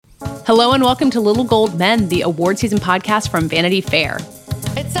Hello and welcome to Little Gold Men, the award season podcast from Vanity Fair.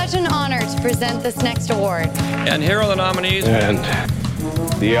 It's such an honor to present this next award. And here are the nominees. And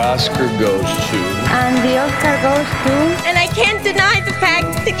the Oscar goes to... And the Oscar goes to... And I can't deny the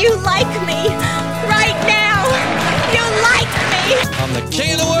fact that you like me. Right now. You like me. I'm the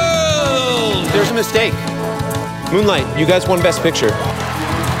king of the world. There's a mistake. Moonlight, you guys won Best Picture.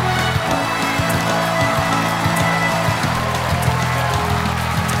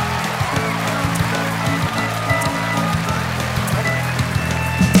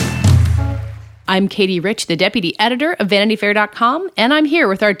 I'm Katie Rich, the deputy editor of VanityFair.com, and I'm here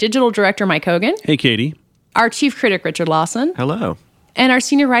with our digital director, Mike Hogan. Hey, Katie. Our chief critic, Richard Lawson. Hello. And our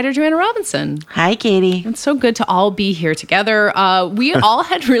senior writer, Joanna Robinson. Hi, Katie. It's so good to all be here together. We all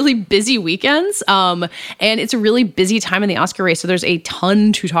had really busy weekends, and it's a really busy time in the Oscar race, so there's a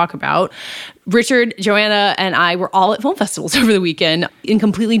ton to talk about. Richard, Joanna, and I were all at film festivals over the weekend in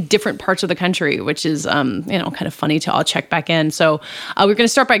completely different parts of the country, which is, kind of funny to all check back in. So we're going to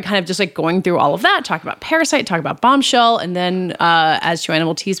start by kind of just like going through all of that, talk about Parasite, talk about Bombshell, and then, as Joanna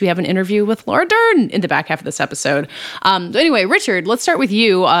will tease, we have an interview with Laura Dern in the back half of this episode. Anyway, Richard, let's start with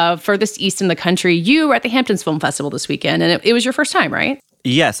you. Furthest east in the country, you were at the Hamptons Film Festival this weekend, and it was your first time, right?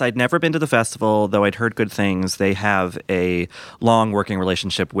 Yes, I'd never been to the festival, though I'd heard good things. They have a long working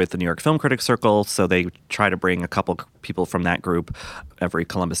relationship with the New York Film Critics Circle, so they try to bring a couple people from that group every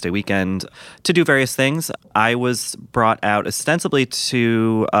Columbus Day weekend to do various things. I was brought out ostensibly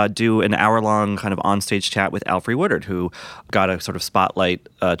to do an hour-long kind of onstage chat with Alfre Woodard, who got a sort of spotlight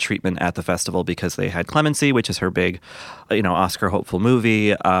treatment at the festival because they had Clemency, which is her big, Oscar-hopeful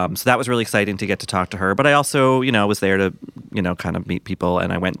movie. So that was really exciting to get to talk to her. But I also, was there to, kind of meet people.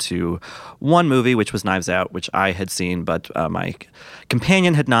 And I went to one movie, which was Knives Out, which I had seen, but my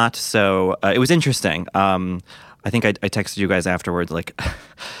companion had not. So it was interesting. I think I texted you guys afterwards, like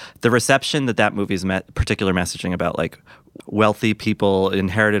the reception that movie's particular messaging about like wealthy people,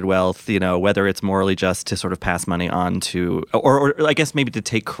 inherited wealth, whether it's morally just to sort of pass money on to, or I guess maybe to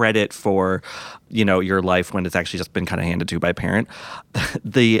take credit for, your life when it's actually just been kind of handed to you by a parent.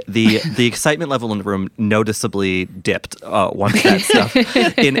 The excitement level in the room noticeably dipped once that stuff.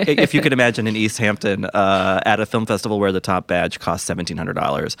 If you could imagine in East Hampton at a film festival where the top badge costs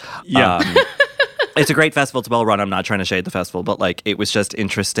 $1,700. Yeah. It's a great festival. It's well run. I'm not trying to shade the festival, but it was just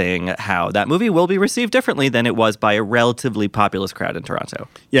interesting how that movie will be received differently than it was by a relatively populous crowd in Toronto.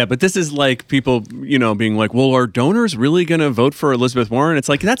 Yeah, but this is like people, being like, well, are donors really going to vote for Elizabeth Warren? It's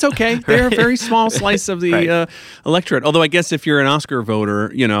like, that's okay. They're a very small slice of the electorate. Although I guess if you're an Oscar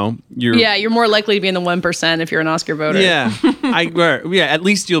voter, you're... Yeah, you're more likely to be in the 1% if you're an Oscar voter. Yeah. At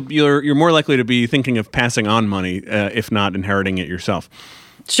least you're more likely to be thinking of passing on money, if not inheriting it yourself.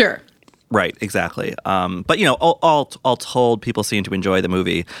 Sure. Right, exactly. But, all told, people seem to enjoy the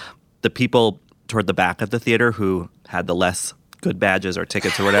movie. The people toward the back of the theater who had the less good badges or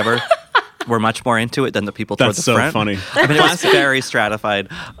tickets or whatever were much more into it than the people toward the front. That's so funny. I mean, it was very stratified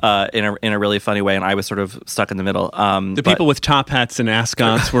in a really funny way, and I was sort of stuck in the middle. People with top hats and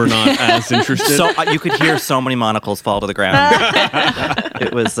ascots were not as interested. So you could hear so many monocles fall to the ground.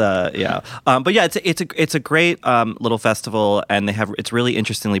 It was, yeah. But yeah, it's a great little festival, and it's really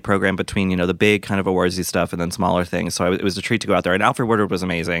interestingly programmed between, the big kind of awardsy stuff and then smaller things. So it was a treat to go out there. And Alfre Woodard was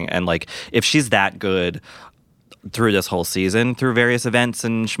amazing. And if she's that good through this whole season, through various events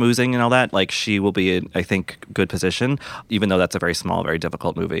and schmoozing and all that, she will be in, I think, good position, even though that's a very small, very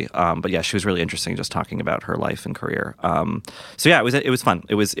difficult movie. But yeah, she was really interesting just talking about her life and career. So yeah, it was fun.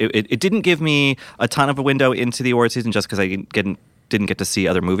 It didn't give me a ton of a window into the award season just because I didn't get to see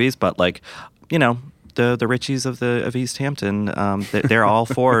other movies, but the Richies of East Hampton, they're all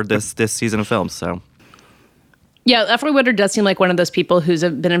for this season of films, so. Yeah, Alfre Woodard does seem like one of those people who's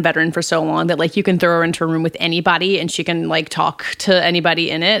been a veteran for so long that you can throw her into a room with anybody and she can talk to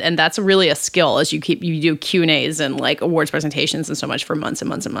anybody in it, and that's really a skill as you do Q&As and awards presentations and so much for months and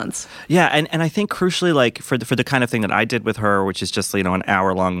months and months. Yeah, and I think crucially for the kind of thing that I did with her, which is just an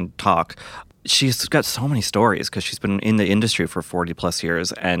hour-long talk, she's got so many stories because she's been in the industry for 40 plus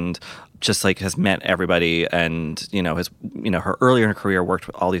years and just has met everybody and has her earlier in her career worked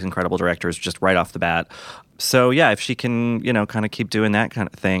with all these incredible directors just right off the bat. So yeah, if she can kind of keep doing that kind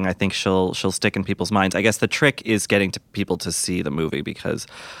of thing, I think she'll stick in people's minds. I guess the trick is getting people to see the movie because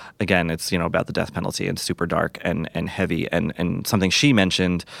again, it's about the death penalty and super dark and heavy and something she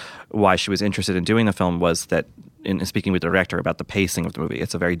mentioned why she was interested in doing the film was that in speaking with the director about the pacing of the movie.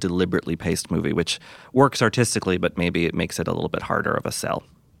 It's a very deliberately paced movie, which works artistically, but maybe it makes it a little bit harder of a sell.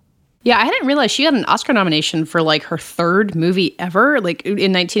 Yeah, I hadn't realized she got an Oscar nomination for like her third movie ever, like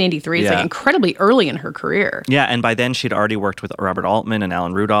in 1983. It's like incredibly early in her career. Yeah, and by then she'd already worked with Robert Altman and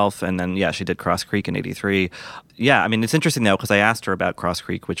Alan Rudolph, and then, she did Cross Creek in 83. Yeah, I mean, it's interesting, though, because I asked her about Cross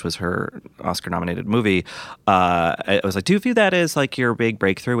Creek, which was her Oscar-nominated movie. I was like, do you view that as like your big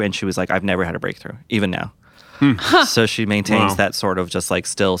breakthrough? And she was like, I've never had a breakthrough, even now. So she maintains that sort of just like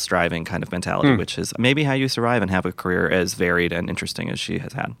still striving kind of mentality, which is maybe how you survive and have a career as varied and interesting as she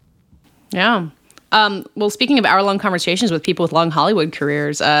has had. Yeah. Well, speaking of hour-long conversations with people with long Hollywood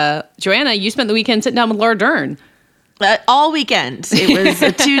careers, Joanna, you spent the weekend sitting down with Laura Dern. All weekend. It was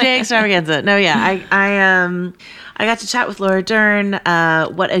a 2-day extravaganza. No, yeah. I got to chat with Laura Dern.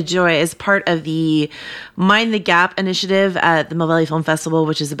 What a joy. As part of the Mind the Gap initiative at the Mill Valley Film Festival,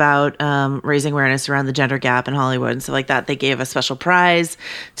 which is about raising awareness around the gender gap in Hollywood and stuff like that. They gave a special prize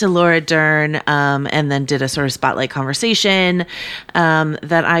to Laura Dern and then did a sort of spotlight conversation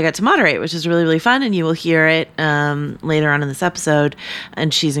that I got to moderate, which is really, really fun. And you will hear it later on in this episode.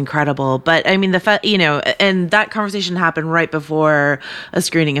 And she's incredible. But I mean, and that conversation happened right before a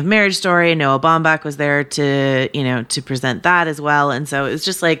screening of Marriage Story. Noah Baumbach was there to present that as well. And so it was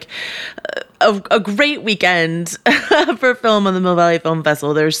just like a great weekend for film on the Mill Valley Film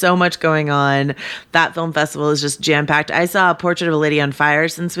Festival. There's so much going on. That film festival is just jam-packed. I saw A Portrait of a Lady on Fire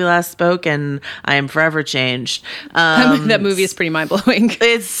since we last spoke, and I am forever changed. That movie is pretty mind-blowing.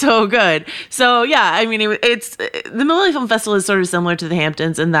 It's so good. So, yeah, I mean, it's the Mill Valley Film Festival is sort of similar to the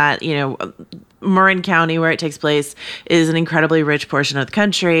Hamptons in that, Marin County, where it takes place, is an incredibly rich portion of the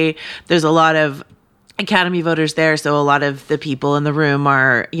country. There's a lot of Academy voters there, so a lot of the people in the room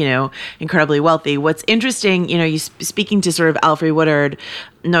are, incredibly wealthy. What's interesting, you speaking to sort of Alfre Woodard,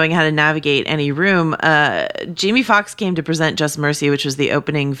 knowing how to navigate any room, Jamie Foxx came to present Just Mercy, which was the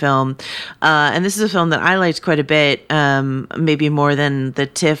opening film. And this is a film that I liked quite a bit, maybe more than the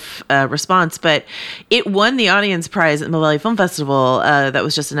TIFF response, but it won the audience prize at the Mill Valley Film Festival that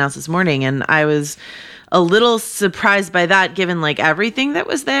was just announced this morning. And I was a little surprised by that, given like everything that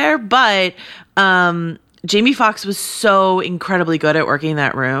was there. But Jamie Foxx was so incredibly good at working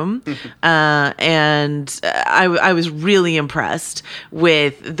that room. And I was really impressed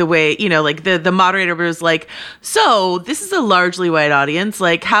with the way, the moderator was like, so this is a largely white audience.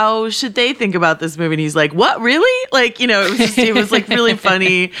 Like, how should they think about this movie? And he's like, what, really? It was like really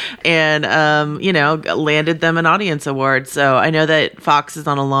funny and, landed them an audience award. So I know that Fox is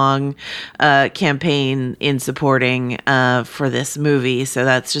on a long campaign in supporting for this movie. So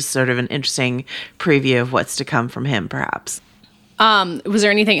that's just sort of an interesting preview of what's to come from him, perhaps. Was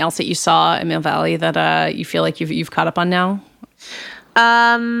there anything else that you saw in Mill Valley that you feel like you've caught up on now?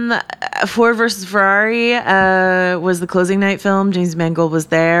 Ford versus Ferrari was the closing night film. James Mangold was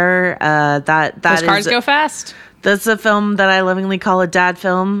there. Those cars go fast. That's a film that I lovingly call a dad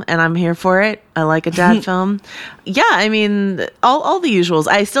film, and I'm here for it. I like a dad film. Yeah, I mean, all the usuals.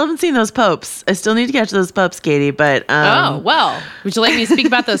 I still haven't seen those Popes. I still need to get to those Popes, Katie, but... would you like me to speak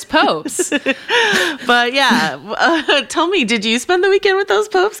about those Popes? But yeah, tell me, did you spend the weekend with those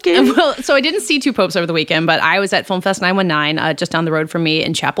Popes, Katie? Well, so I didn't see two Popes over the weekend, but I was at Film Fest 919, just down the road from me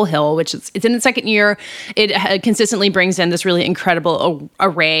in Chapel Hill, which it's in its second year. It consistently brings in this really incredible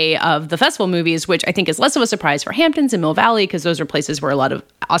array of the festival movies, which I think is less of a surprise for Hamptons and Mill Valley, because those are places where a lot of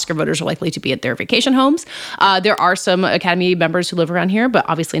Oscar voters are likely to be at their vacation homes. There are some Academy members who live around here, but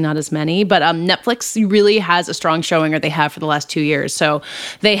obviously not as many. But Netflix really has a strong showing, or they have for the last 2 years. So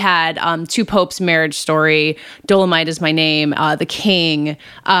they had Two Popes, Marriage Story, Dolomite Is My Name, The King.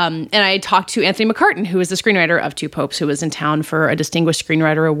 And I talked to Anthony McCartan, who is the screenwriter of Two Popes, who was in town for a Distinguished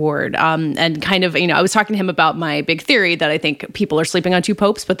Screenwriter Award. And kind of, I was talking to him about my big theory that I think people are sleeping on Two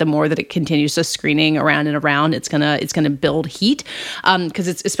Popes, but the more that it continues to screening around and around, it's gonna build heat. Because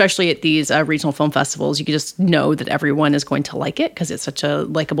it's especially at these regional film festivals, you can just know that everyone is going to like it because it's such a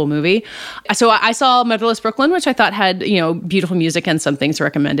likable movie. So I saw Motherless Brooklyn, which I thought had, beautiful music and some things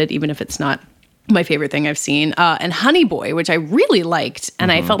recommended, even if it's not my favorite thing I've seen, and Honey Boy, which I really liked,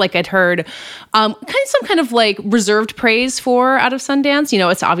 and I felt like I'd heard some kind of like reserved praise for out of Sundance.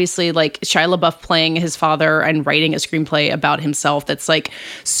 It's obviously like Shia LaBeouf playing his father and writing a screenplay about himself that's like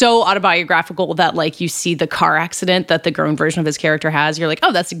so autobiographical that like you see the car accident that the grown version of his character has. You're like,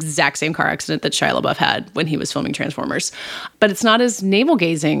 oh, that's the exact same car accident that Shia LaBeouf had when he was filming Transformers. But it's not as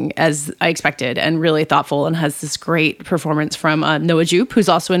navel-gazing as I expected, and really thoughtful, and has this great performance from Noah Jupe, who's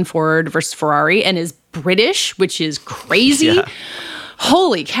also in Ford versus Ferrari and is British, which is crazy. Yeah.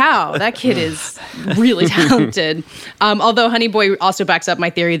 Holy cow, that kid is really talented. Although Honey Boy also backs up my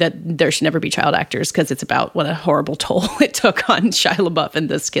theory that there should never be child actors because it's about what a horrible toll it took on Shia LaBeouf and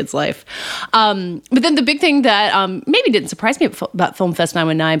this kid's life. But then the big thing that maybe didn't surprise me about Film Fest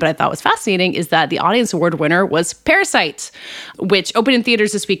 919, but I thought was fascinating, is that the Audience Award winner was Parasite, which opened in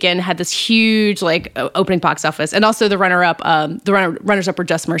theaters this weekend, had this huge opening box office, and also the runners-up were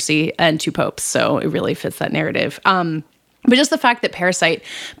Just Mercy and Two Popes, so it really fits that narrative. But just the fact that Parasite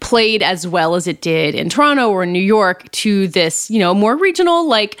played as well as it did in Toronto or in New York to this, more regional,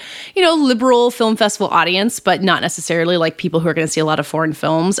 liberal film festival audience, but not necessarily like people who are going to see a lot of foreign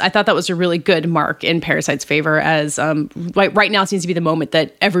films. I thought that was a really good mark in Parasite's favor, as right now seems to be the moment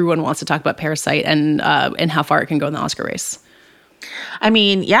that everyone wants to talk about Parasite and how far it can go in the Oscar race. I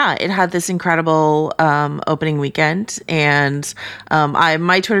mean, yeah, it had this incredible opening weekend, and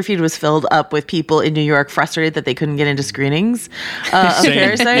my Twitter feed was filled up with people in New York frustrated that they couldn't get into screenings of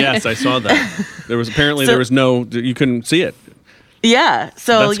Parasite. Yes, I saw that. There was you couldn't see it. Yeah,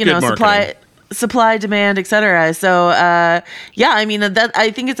 so That's supply, demand, etc. So I mean that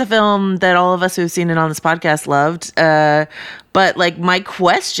I think it's a film that all of us who've seen it on this podcast loved. But my a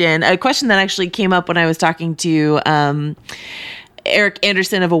question that actually came up when I was talking to Eric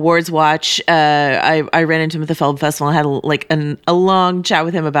Anderson of Awards Watch. I ran into him at the Film Festival and had a long chat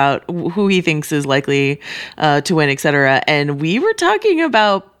with him about who he thinks is likely to win, etc. And we were talking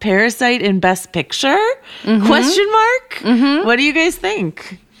about Parasite in Best Picture? Question mark? Mm-hmm. What do you guys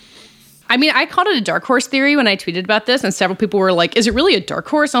think? I mean, I called it a dark horse theory when I tweeted about this, and several people were like, is it really a dark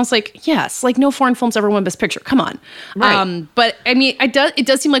horse? And I was like, yes, no foreign films ever won Best Picture. Come on. Right. But I mean, it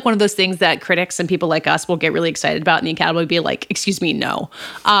does seem like one of those things that critics and people like us will get really excited about, and the Academy will be like, excuse me, no.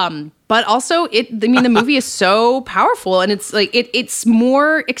 But also, the movie is so powerful, and it's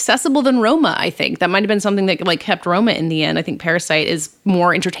more accessible than Roma, I think. That might have been something that kept Roma in the end. I think Parasite is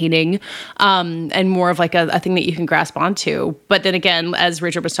more entertaining and more of a thing that you can grasp onto. But then again, as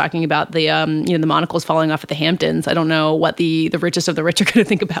Richard was talking about, the monocles falling off at the Hamptons, I don't know what the richest of the rich are going to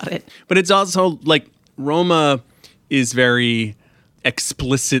think about it. But it's also Roma is very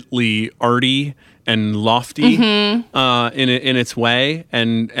explicitly arty and lofty in its way,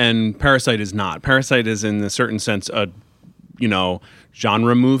 and Parasite is not. Parasite is in a certain sense a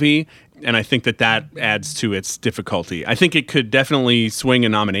genre movie, and I think that adds to its difficulty. I think it could definitely swing a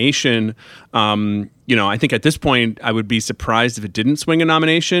nomination. I think at this point I would be surprised if it didn't swing a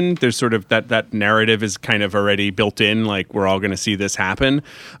nomination. There's sort of that narrative is kind of already built in, we're all going to see this happen.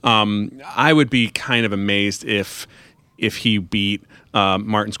 I would be kind of amazed if he beat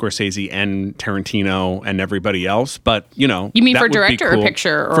Martin Scorsese and Tarantino and everybody else, but you mean for director or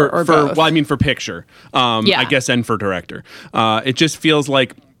picture or both? Well, I mean for picture, I guess, and for director. It just feels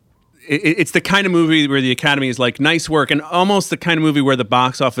like it's the kind of movie where the Academy is like, nice work, and almost the kind of movie where the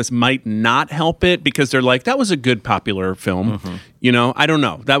box office might not help it because they're like, that was a good popular film. Mm-hmm. I don't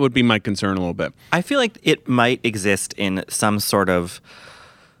know. That would be my concern a little bit. I feel like it might exist in some sort of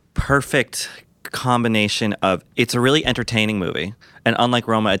perfect combination of, it's a really entertaining movie, and unlike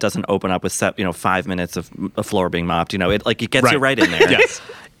Roma, it doesn't open up with 5 minutes of a floor being mopped. It gets you right in there. Yes.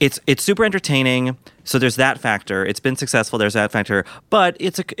 It's super entertaining. So there's that factor. It's been successful. There's that factor. But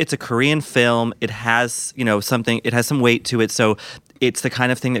it's a Korean film. It has something. It has some weight to it. So it's the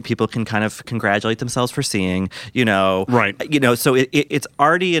kind of thing that people can kind of congratulate themselves for seeing. Right. So it's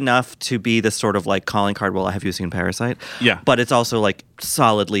arty enough to be this sort of calling card. Well, have you seen Parasite? Yeah. But it's also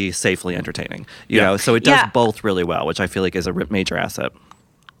solidly, safely entertaining. You know. So it does both really well, which I feel like is a major asset.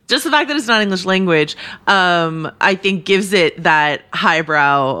 Just the fact that it's not English language, I think gives it that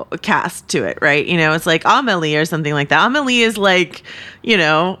highbrow cast to it, right? It's like Amélie or something like that. Amélie is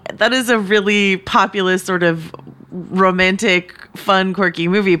that is a really populist sort of romantic, fun, quirky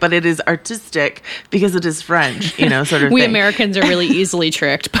movie, but it is artistic because it is French, sort of We thing. Americans are really easily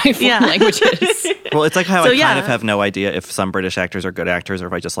tricked by foreign languages. Well, it's like how I kind of have no idea if some British actors are good actors or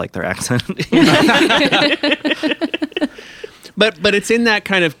if I just like their accent. But it's in that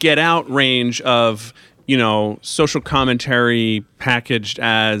kind of Get Out range of, social commentary packaged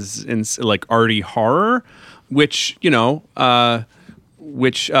as in arty horror, which Get Out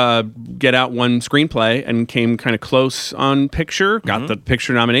won screenplay and came kind of close on picture, got the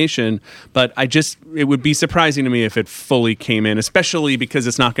picture nomination. But it would be surprising to me if it fully came in, especially because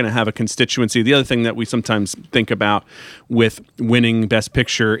it's not going to have a constituency. The other thing that we sometimes think about with winning Best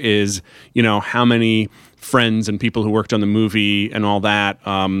Picture is, how many friends and people who worked on the movie and all that,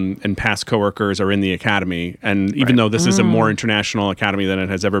 and past coworkers are in the Academy. And even though this is a more international Academy than it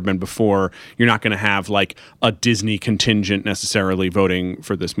has ever been before, you're not going to have like a Disney contingent necessarily voting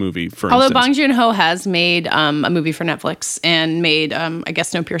for this movie, for Although instance. Bong Joon-ho has made a movie for Netflix and made, I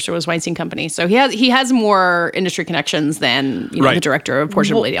guess Snowpiercer was Weinstein Company. So he has more industry connections than the director of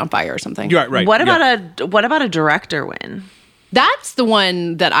Portrait of a Lady on Fire or something. Right. What about a director win? That's the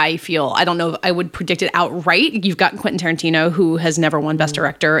one that I feel, I don't know if I would predict it outright. You've got Quentin Tarantino, who has never won Best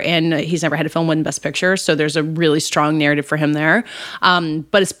Director, and he's never had a film win Best Picture, so there's a really strong narrative for him there.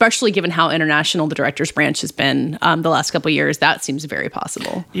 But especially given how international the director's branch has been the last couple of years, that seems very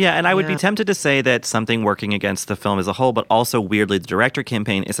possible. Yeah, and I would be tempted to say that something working against the film as a whole, but also weirdly the director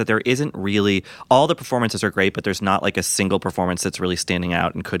campaign, is that there isn't really, all the performances are great, but there's not like a single performance that's really standing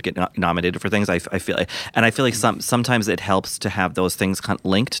out and could get nominated for things. I feel like sometimes it helps to have those things kind of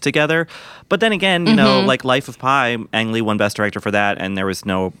linked together. But then again, you know, like Life of Pi, Ang Lee won Best Director for that, and there was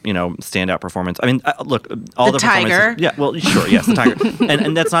no, standout performance. I mean, look, all the Tiger. performances. Yeah, well, sure, yes, the Tiger.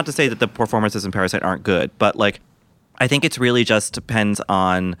 and that's not to say that the performances in Parasite aren't good, but like, I think it's really just depends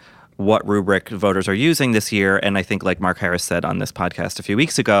on what rubric voters are using this year. And I think, like Mark Harris said on this podcast a few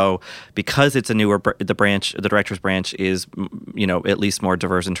weeks ago, because it's a newer, the director's branch is, at least more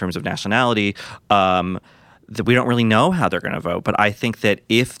diverse in terms of nationality, that we don't really know how they're going to vote. But I think that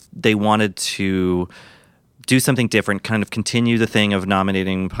if they wanted to do something different, kind of continue the thing of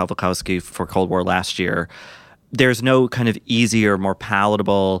nominating Pawlikowski for Cold War last year, there's no kind of easier, more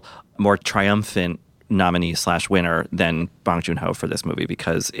palatable, more triumphant nominee/winner than Bong Joon-ho for this movie,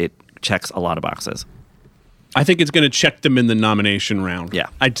 because it checks a lot of boxes. I think it's going to check them in the nomination round. Yeah.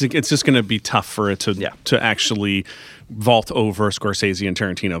 I think it's just going to be tough for it to actually vault over Scorsese and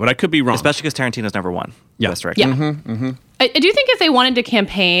Tarantino. But I could be wrong. Especially because Tarantino's never won Best Director. Yeah. I do think if they wanted to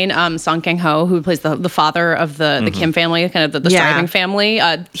campaign Song Kang-ho, who plays the father of the Kim family, kind of the striving family,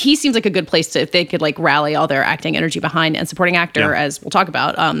 he seems like a good place to, if they could like rally all their acting energy behind, and supporting actor, as we'll talk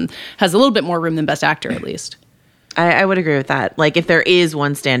about, has a little bit more room than Best Actor at least. I would agree with that. Like, if there is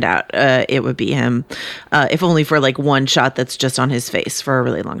one standout, it would be him, if only for like one shot that's just on his face for a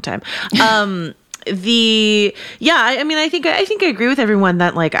really long time. I think I agree with everyone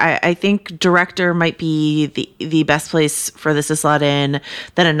that like I think director might be the best place for this to slot in.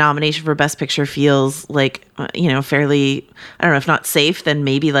 That a nomination for Best Picture feels like fairly, I don't know, if not safe, then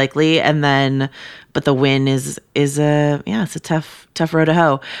maybe likely, and then but the win is it's a tough road to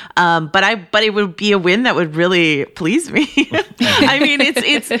hoe. But it would be a win that would really please me. I mean,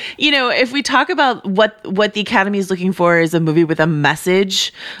 it's if we talk about what the Academy is looking for is a movie with a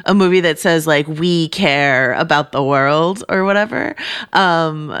message, a movie that says like we care about the world or whatever.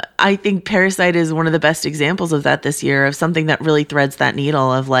 I think Parasite is one of the best examples of that this year, of something that really threads that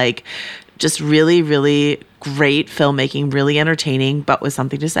needle of like just really, really great filmmaking, really entertaining, but with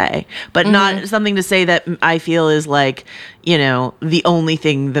something to say. But not something to say that I feel is like, the only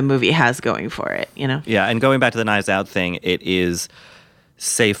thing the movie has going for it, Yeah, and going back to the Knives Out thing, it is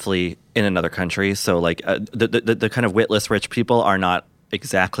safely in another country. So like the kind of witless rich people are not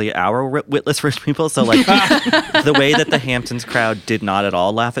exactly our witless rich people. So like the way that the Hamptons crowd did not at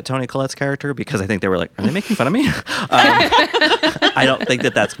all laugh at Toni Collette's character, because I think they were like, are they making fun of me? I don't think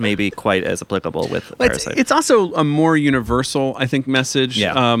that that's maybe quite as applicable with Parasite. It's also a more universal, I think, message,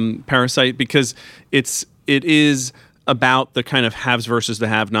 Parasite, because it is about the kind of haves versus the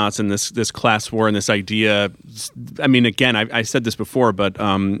have-nots and this class war and this idea. I mean, again, I said this before, but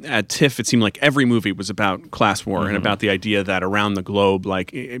at TIFF, it seemed like every movie was about class war and about the idea that around the globe,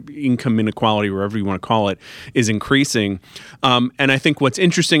 like income inequality, wherever you want to call it, is increasing. And I think what's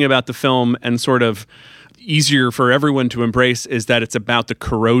interesting about the film and sort of easier for everyone to embrace is that it's about the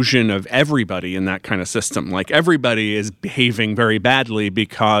corrosion of everybody in that kind of system. Like, everybody is behaving very badly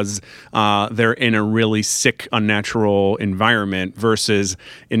because they're in a really sick, unnatural environment, versus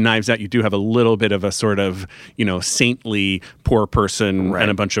in Knives Out, you do have a little bit of a sort of, saintly poor person and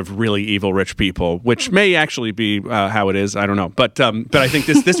a bunch of really evil rich people, which may actually be how it is. I don't know. But I think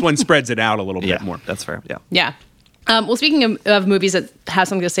this one spreads it out a little bit more. That's fair. Yeah. Well, speaking of movies that have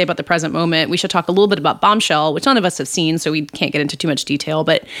something to say about the present moment, we should talk a little bit about Bombshell, which none of us have seen, so we can't get into too much detail.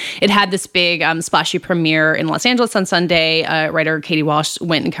 But it had this big splashy premiere in Los Angeles on Sunday. Writer Katie Walsh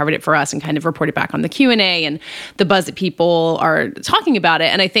went and covered it for us and kind of reported back on the Q&A and the buzz that people are talking about it.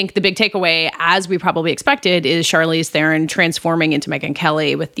 And I think the big takeaway, as we probably expected, is Charlize Theron transforming into Megyn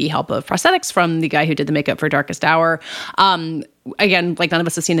Kelly with the help of prosthetics from the guy who did the makeup for Darkest Hour. Again, like, none of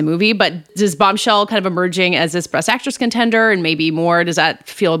us have seen the movie, but does Bombshell kind of emerging as this Best Actress contender and maybe more? Does that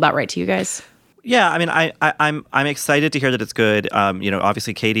feel about right to you guys? Yeah, I mean, I'm excited to hear that it's good.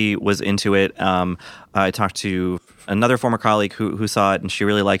 Obviously Katie was into it. I talked to another former colleague who saw it, and she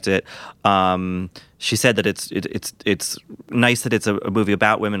really liked it. She said that it's nice that it's a movie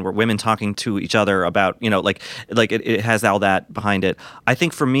about women, where women talking to each other about, it has all that behind it. I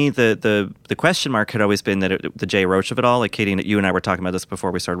think for me, the question mark had always been that the Jay Roach of it all. Like Katie, you and I were talking about this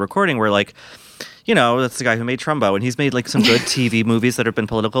before we started recording. We're like, that's the guy who made Trumbo, and he's made like some good TV movies that have been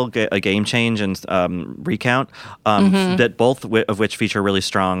political, a Game Change and Recount, that both of which feature really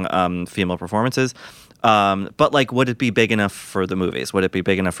strong female performances. But like, would it be big enough for the movies? Would it be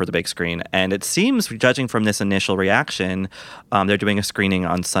big enough for the big screen? And it seems, judging from this initial reaction, they're doing a screening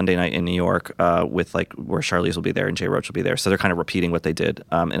on Sunday night in New York with where Charlize will be there and Jay Roach will be there. So they're kind of repeating what they did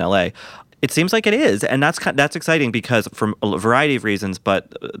in LA. It seems like it is, and that's exciting because for a variety of reasons,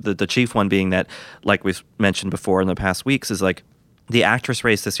 but the chief one being that, like we've mentioned before in the past weeks, is like the actress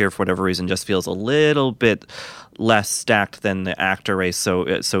race this year, for whatever reason, just feels a little bit less stacked than the actor race. So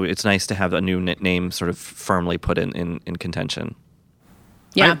it's nice to have a new name sort of firmly put in contention.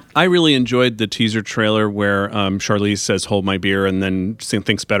 Yeah. I really enjoyed the teaser trailer where Charlize says, "Hold my beer," and then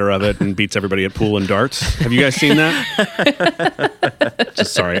thinks better of it and beats everybody at pool and darts. Have you guys seen that?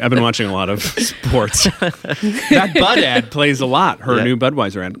 Just sorry. I've been watching a lot of sports. That Bud ad plays a lot. Her new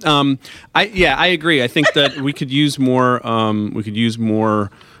Budweiser ad. I agree. I think that we could use more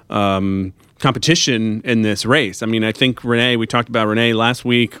competition in this race. I mean, I think we talked about Renee last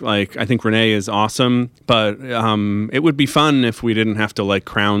week. Like, I think Renee is awesome, but it would be fun if we didn't have to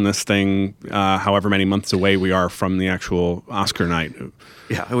crown this thing however many months away we are from the actual Oscar night.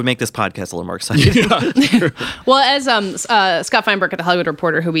 Yeah, it would make this podcast a little more exciting. Well, as Scott Feinberg at The Hollywood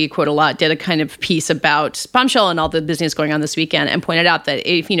Reporter, who we quote a lot, did a kind of piece about Bombshell and all the business going on this weekend, and pointed out that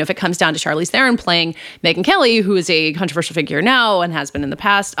if it comes down to Charlize Theron playing Megyn Kelly, who is a controversial figure now and has been in the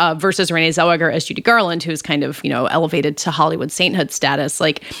past, versus Renee Zellweger as Judy Garland, who's kind of elevated to Hollywood sainthood status,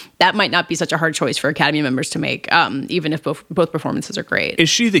 that might not be such a hard choice for Academy members to make, even if both performances are great. Is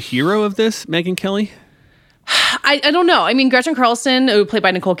she the hero of this, Megyn Kelly? I don't know. I mean, Gretchen Carlson, who played by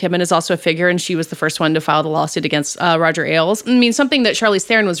Nicole Kidman, is also a figure, and she was the first one to file the lawsuit against Roger Ailes. I mean, something that Charlize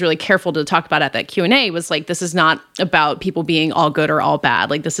Theron was really careful to talk about at that Q&A was this is not about people being all good or all bad.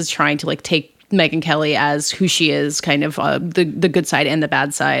 This is trying to take Megyn Kelly as who she is, kind of the good side and the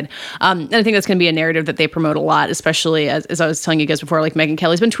bad side. And I think that's going to be a narrative that they promote a lot, especially as I was telling you guys before, Megyn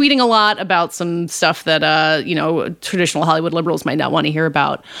Kelly's been tweeting a lot about some stuff that, traditional Hollywood liberals might not want to hear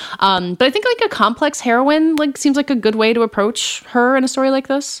about. But I think a complex heroine seems like a good way to approach her in a story like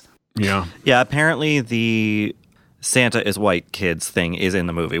this. Yeah. Yeah, apparently the Santa is white kids thing is in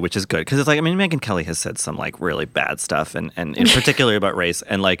the movie, which is good because it's Megyn Kelly has said some really bad stuff and in particular about race,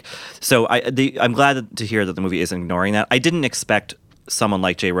 and so I'm glad to hear that the movie isn't ignoring that. I didn't expect someone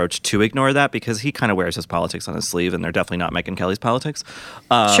like Jay Roach to ignore that because he kind of wears his politics on his sleeve, and they're definitely not Megyn Kelly's politics.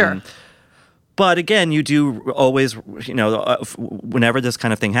 Sure. But again, you do always, whenever this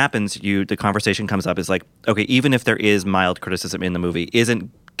kind of thing happens, the conversation comes up is okay, even if there is mild criticism in the movie, isn't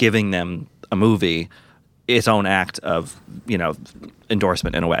giving them a movie its own act of,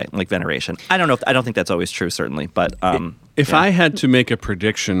 endorsement in a way, veneration. I don't know. I don't think that's always true, certainly. But if I had to make a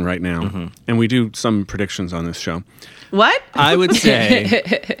prediction right now, and we do some predictions on this show, what I would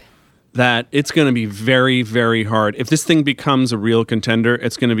say that it's going to be very, very hard. If this thing becomes a real contender,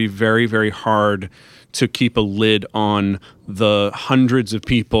 it's going to be very, very hard to keep a lid on the hundreds of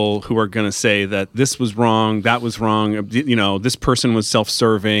people who are going to say that this was wrong, that was wrong, this person was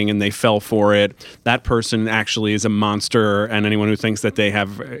self-serving and they fell for it. That person actually is a monster, and anyone who thinks that they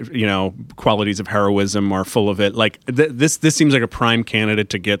have, qualities of heroism are full of it. This seems like a prime candidate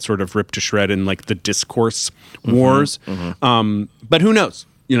to get sort of ripped to shred in the discourse wars. But who knows?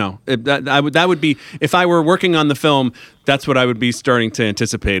 That would be, if I were working on the film, that's what I would be starting to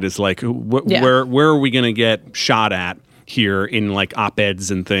anticipate is where are we going to get shot at here in op-eds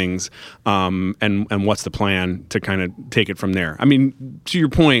and things, and what's the plan to kind of take it from there. I mean, to your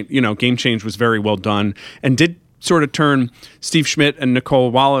point, Game Change was very well done and did sort of turn Steve Schmidt and Nicole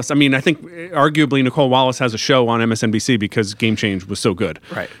Wallace. I mean, I think arguably Nicole Wallace has a show on MSNBC because Game Change was so good,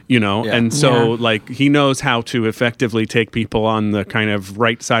 right? And so he knows how to effectively take people on the kind of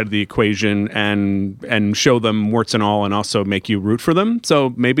right side of the equation and show them warts and all, and also make you root for them.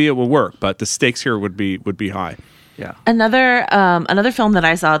 So maybe it will work, but the stakes here would be high. Yeah. Another film that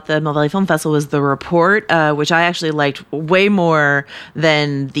I saw at the Mill Valley Film Festival was The Report, which I actually liked way more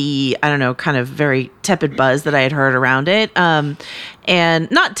than the, I don't know, kind of very tepid buzz that I had heard around it. And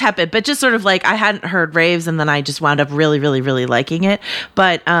not tepid, but just sort of like I hadn't heard raves, and then I just wound up really, really, really liking it.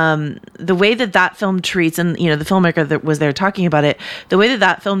 But the way that film treats, and the filmmaker that was there talking about it, the way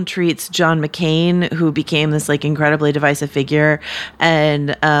that film treats John McCain, who became this like incredibly divisive figure, and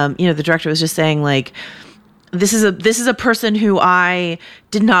the director was just saying like, this is a person who I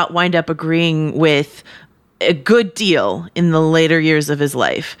did not wind up agreeing with a good deal in the later years of his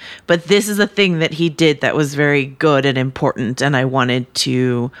life, but this is a thing that he did that was very good and important, and I wanted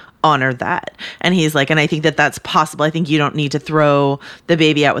to honor that. And he's like, and I think that that's possible. I think you don't need to throw the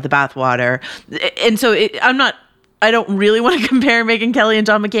baby out with the bathwater. And so I don't really want to compare Megyn Kelly and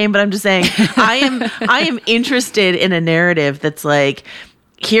John McCain, but I'm just saying I am interested in a narrative that's like,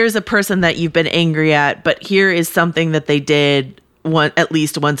 here's a person that you've been angry at, but here is something that they did at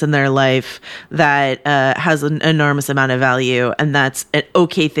least once in their life that has an enormous amount of value, and that's an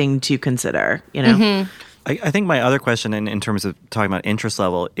okay thing to consider, I think my other question in terms of talking about interest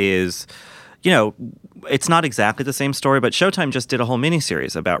level is, it's not exactly the same story, but Showtime just did a whole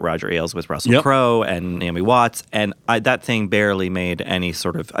miniseries about Roger Ailes with Russell Crowe and Naomi Watts, and that thing barely made any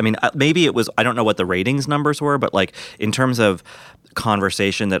sort of, maybe it was, I don't know what the ratings numbers were, but like in terms of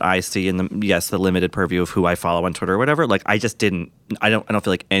conversation that I see in the limited purview of who I follow on Twitter or whatever, like I just don't feel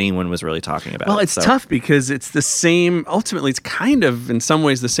like anyone was really talking about it. Well, it's tough because it's the same, ultimately it's kind of in some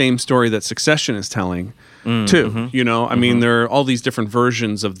ways the same story that Succession is telling too. I mean, there are all these different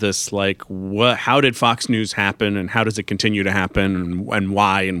versions of this, like how did Fox News happen, and how does it continue to happen, and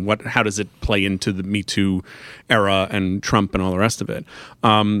why, and how does it play into the Me Too era and Trump and all the rest of it.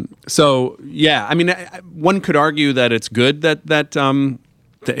 So yeah, I mean, one could argue that it's good that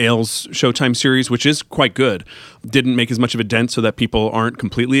the Ailes Showtime series, which is quite good, didn't make as much of a dent so that people aren't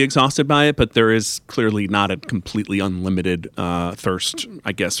completely exhausted by it, but there is clearly not a completely unlimited thirst,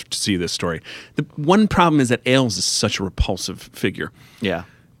 I guess, to see this story. The one problem is that Ailes is such a repulsive figure. Yeah.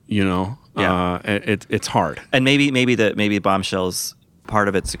 It's hard. And maybe Bombshell's part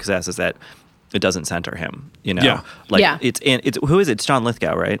of its success is that it doesn't center him, Yeah. It's who is it? It's John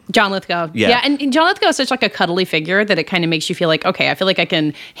Lithgow, right? John Lithgow. Yeah. And John Lithgow is such like a cuddly figure that it kind of makes you feel like, okay, I feel like I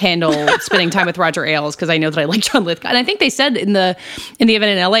can handle spending time with Roger Ailes because I know that I like John Lithgow. And I think they said in the event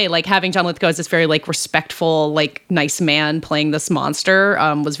in LA, like having John Lithgow as this very like respectful, like nice man playing this monster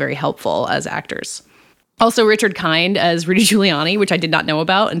was very helpful as actors. Also, Richard Kind as Rudy Giuliani, which I did not know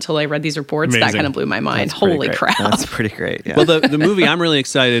about until I read these reports. Amazing. That kind of blew my mind. Holy crap. That's pretty great. Yeah. Well, the movie I'm really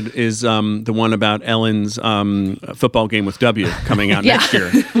excited is the one about Ellen's football game with W coming out next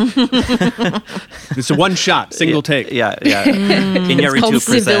year. It's a one shot, single take. Yeah. It's called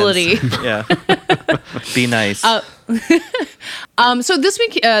Civility. Yeah. Be nice. So this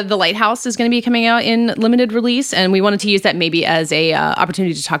week, The Lighthouse is going to be coming out in limited release, and we wanted to use that maybe as a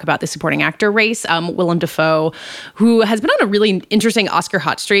opportunity to talk about the supporting actor race. Willem Dafoe, who has been on a really interesting Oscar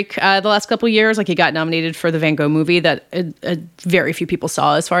hot streak the last couple of years. Like he got nominated for the Van Gogh movie that very few people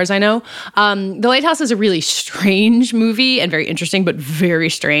saw, as far as I know. The Lighthouse is a really strange movie and very interesting, but very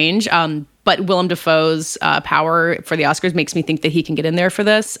strange. But Willem Dafoe's power for the Oscars makes me think that he can get in there for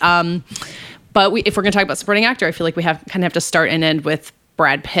this. But if we're going to talk about supporting actor, I feel like we kind of have to start and end with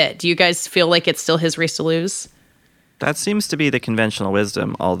Brad Pitt. Do you guys feel like it's still his race to lose? That seems to be the conventional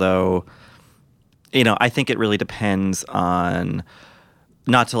wisdom, although, I think it really depends on,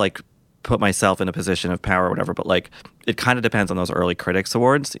 not to like put myself in a position of power or whatever, but like it kind of depends on those early critics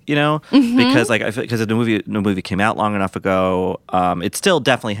awards, because because the movie came out long enough ago, it still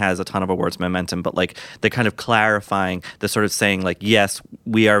definitely has a ton of awards momentum, but like the kind of clarifying, the sort of saying like, yes,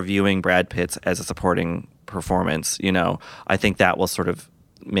 we are viewing Brad Pitt as a supporting performance, I think that will sort of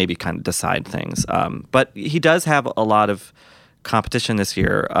maybe kind of decide things. But he does have a lot of competition this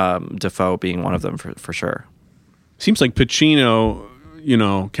year, Dafoe being one of them for sure. Seems like Pacino,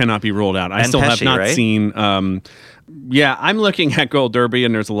 cannot be ruled out. I still Pesci, have not right? seen. I'm looking at Gold Derby,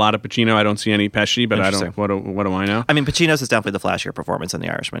 and there's a lot of Pacino. I don't see any Pesci, but I don't. What do I know? I mean, Pacino's is definitely the flashier performance in The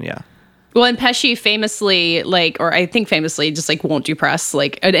Irishman. Yeah. Well, and Pesci famously, just like won't do press,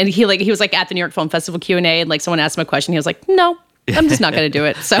 like, and he was like at the New York Film Festival Q&A, and like someone asked him a question, he was like, no. I'm just not going to do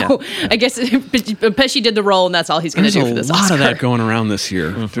it. So I guess Pesci did the role, and that's all he's going to do for this Oscar. There's a lot of that going around this year.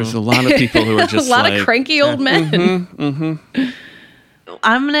 There's a lot of people who are just a lot of cranky old men.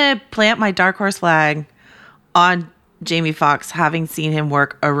 I'm going to plant my dark horse flag on Jamie Foxx having seen him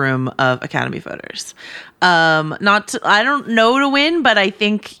work a room of Academy voters. I don't know to win, but I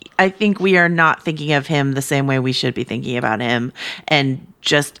think we are not thinking of him the same way we should be thinking about him, and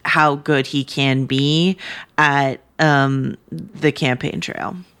just how good he can be at the campaign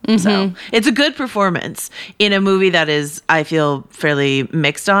trail. Mm-hmm. So it's a good performance in a movie that is, I feel, fairly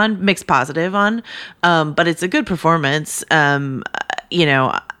mixed positive on, but it's a good performance.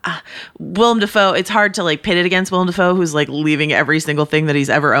 Willem Dafoe, it's hard to like pit it against Willem Dafoe, who's like leaving every single thing that he's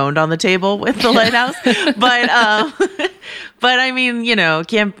ever owned on the table with The Lighthouse. But I mean,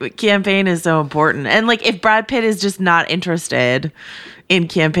 campaign is so important. And like, if Brad Pitt is just not interested in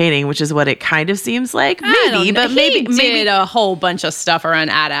campaigning, which is what it kind of seems like, maybe did a whole bunch of stuff around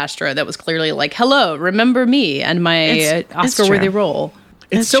Ad Astra that was clearly like, hello, remember me and my Oscar-worthy role.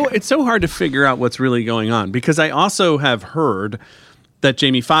 It's so hard to figure out what's really going on, because I also have heard that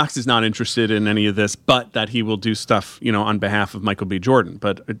Jamie Foxx is not interested in any of this, but that he will do stuff, on behalf of Michael B. Jordan.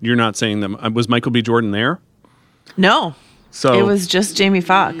 But you're not saying that. Was Michael B. Jordan there? No. So it was just Jamie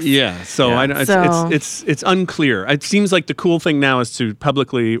Foxx. Yeah. It's unclear. It seems like the cool thing now is to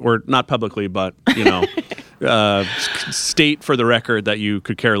publicly, or not publicly, but state for the record that you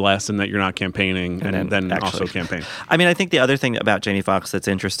could care less and that you're not campaigning, and then also campaign. I mean, I think the other thing about Jamie Foxx that's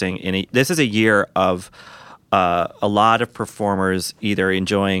interesting, this is a year of a lot of performers either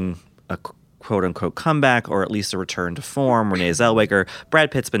enjoying a quote-unquote comeback or at least a return to form. Renee Zellweger. Brad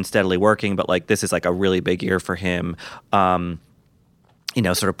Pitt's been steadily working, but like this is like a really big year for him, sort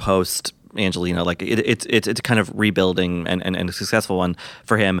of post Angelina, like it's kind of rebuilding and a successful one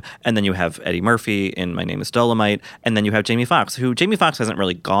for him. And then you have Eddie Murphy in My Name is Dolomite, and then you have Jamie Foxx, who Jamie Foxx hasn't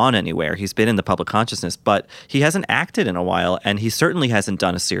really gone anywhere. He's been in the public consciousness, but he hasn't acted in a while, and he certainly hasn't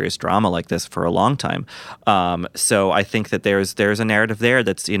done a serious drama like this for a long time. So I think that there's a narrative there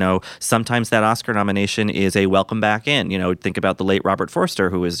that's, sometimes that Oscar nomination is a welcome back in. Think about the late Robert Forster,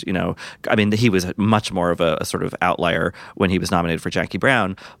 who was, he was much more of a sort of outlier when he was nominated for Jackie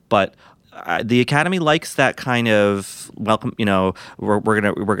Brown, but the Academy likes that kind of welcome. We're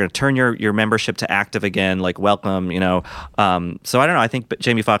gonna turn your membership to active again, like welcome. So I don't know. I think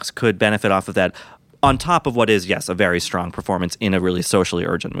Jamie Foxx could benefit off of that, on top of what is, yes, a very strong performance in a really socially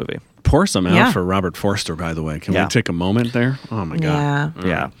urgent movie. Pour some out for Robert Forster, by the way. Can we take a moment there? Oh my God.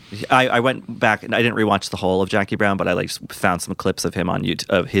 Yeah. I went back and I didn't rewatch the whole of Jackie Brown, but I found some clips of him on YouTube,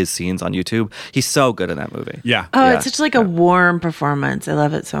 of his scenes on YouTube. He's so good in that movie. Yeah. It's such like a warm performance. I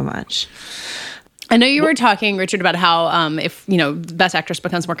love it so much. I know you were talking, Richard, about how if, Best Actress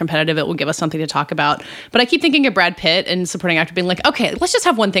becomes more competitive, it will give us something to talk about. But I keep thinking of Brad Pitt and supporting actor being like, okay, let's just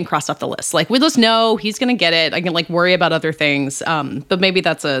have one thing crossed off the list. Like, we just know he's going to get it. I can worry about other things. But maybe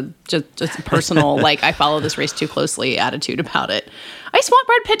that's just a personal, I follow this race too closely attitude about it. I just want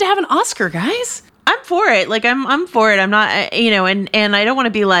Brad Pitt to have an Oscar, guys. I'm for it. I'm for it. I'm not, and I don't want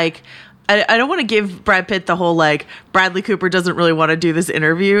to be like, I don't want to give Brad Pitt the whole Bradley Cooper doesn't really want to do this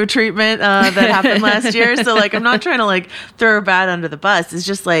interview treatment that happened last year. So I'm not trying to throw Brad under the bus. It's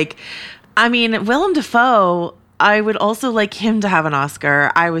just Willem Dafoe, I would also like him to have an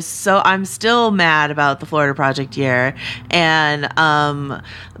Oscar. I'm still mad about the Florida Project year, and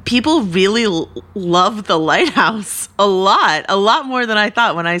people really love The Lighthouse a lot more than I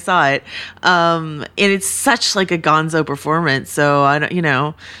thought when I saw it. And it's such a gonzo performance. So I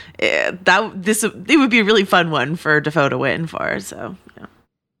don't, it would be a really fun one for Dafoe to win for. So yeah.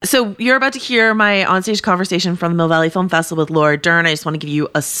 So you're about to hear my onstage conversation from the Mill Valley Film Festival with Laura Dern. I just want to give you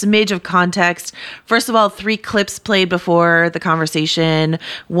a smidge of context. First of all, 3 clips played before the conversation.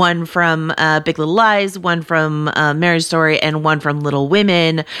 One from Big Little Lies, one from Marriage Story, and one from Little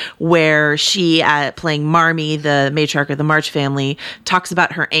Women, where she, playing Marmee, the matriarch of the March family, talks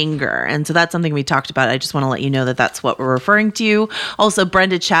about her anger. And so that's something we talked about. I just want to let you know that that's what we're referring to. Also,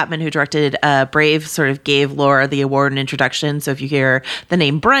 Brenda Chapman, who directed Brave, sort of gave Laura the award and introduction. So if you hear the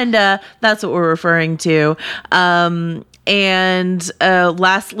name Brenda, that's what we're referring to. And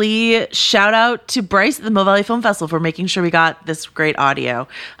lastly, shout out to Bryce at the Mill Valley Film Festival for making sure we got this great audio.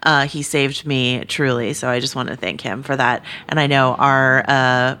 He saved me truly. So I just want to thank him for that. And I know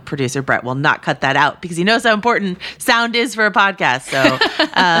our producer, Brett, will not cut that out because he knows how important sound is for a podcast.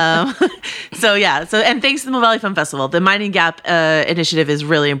 So, and thanks to the Mill Valley Film Festival. The Minding Gap initiative is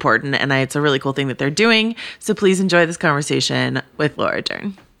really important, and it's a really cool thing that they're doing. So please enjoy this conversation with Laura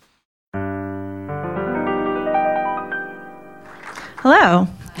Dern. Hello.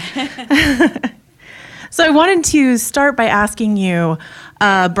 So I wanted to start by asking you,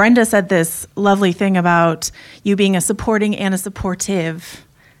 Brenda said this lovely thing about you being a supporting and a supportive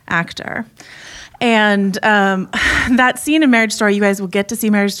actor. And that scene in Marriage Story, you guys will get to see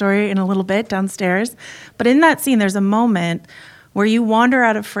Marriage Story in a little bit downstairs. But in that scene, there's a moment where you wander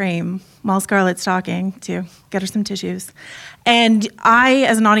out of frame while Scarlett's talking to get her some tissues. And I,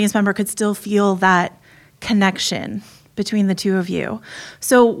 as an audience member, could still feel that connection between the two of you.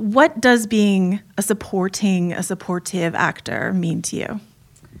 So what does being a supportive actor mean to you?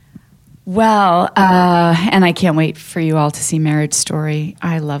 Well, and I can't wait for you all to see Marriage Story.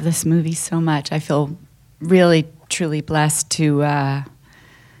 I love this movie so much. I feel really, truly blessed to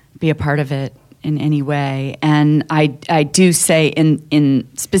be a part of it in any way. And I do say, in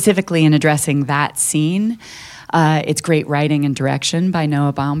specifically in addressing that scene, it's great writing and direction by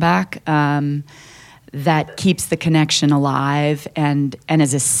Noah Baumbach that keeps the connection alive and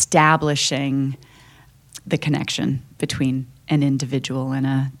is establishing the connection between an individual and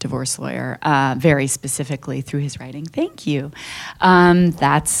a divorce lawyer, very specifically through his writing. Thank you.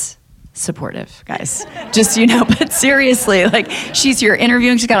 That's supportive, guys. Just, but seriously, like, she's here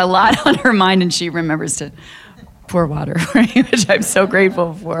interviewing, she's got a lot on her mind, and she remembers to pour water for me, which I'm so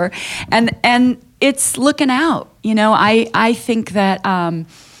grateful for. And it's looking out. I think that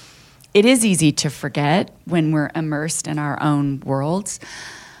it is easy to forget when we're immersed in our own worlds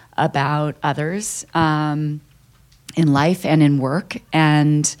about others in life and in work.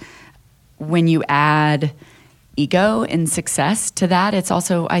 And when you add ego and success to that, it's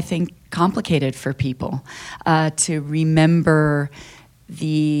also, I think, complicated for people to remember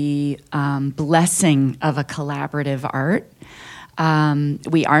the blessing of a collaborative art.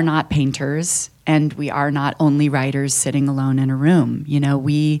 We are not painters, and we are not only writers sitting alone in a room.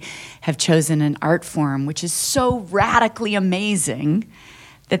 We have chosen an art form which is so radically amazing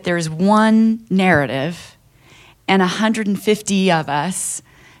that there's one narrative and 150 of us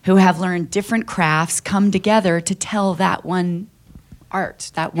who have learned different crafts come together to tell that one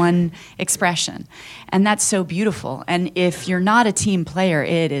art, that one expression. And that's so beautiful. And if you're not a team player,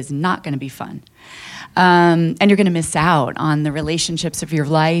 it is not going to be fun. And you're going to miss out on the relationships of your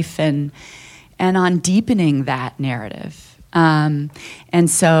life and on deepening that narrative. And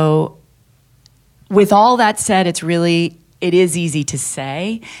so with all that said, it is easy to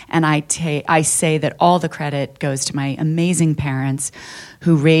say, and I say that all the credit goes to my amazing parents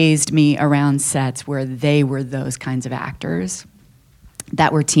who raised me around sets where they were those kinds of actors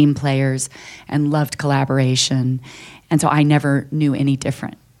that were team players and loved collaboration. And so I never knew any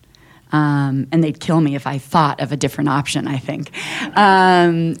different. And they'd kill me if I thought of a different option, I think.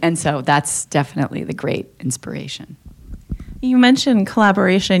 And so that's definitely the great inspiration. You mentioned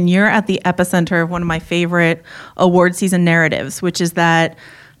collaboration. You're at the epicenter of one of my favorite award season narratives, which is that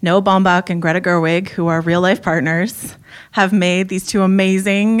Noah Baumbach and Greta Gerwig, who are real-life partners, have made these two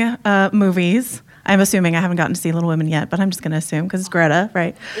amazing movies. I'm assuming, I haven't gotten to see Little Women yet, but I'm just going to assume because it's Greta,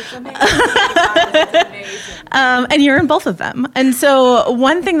 right? It's amazing. It's amazing. And you're in both of them. And so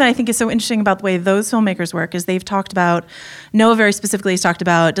one thing that I think is so interesting about the way those filmmakers work is they've talked about, Noah very specifically has talked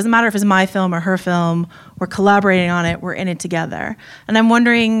about, it doesn't matter if it's my film or her film, we're collaborating on it, we're in it together. And I'm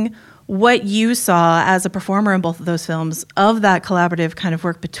wondering what you saw as a performer in both of those films of that collaborative kind of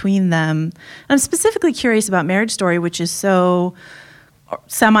work between them. And I'm specifically curious about Marriage Story, which is so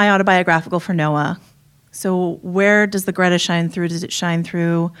semi-autobiographical for Noah. So where does the Greta shine through? Does it shine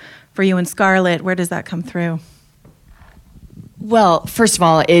through for you and Scarlett? Where does that come through? Well, first of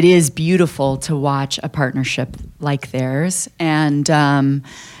all, it is beautiful to watch a partnership like theirs and, to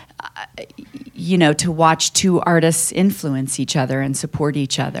watch two artists influence each other and support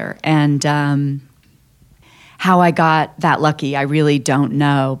each other. And how I got that lucky, I really don't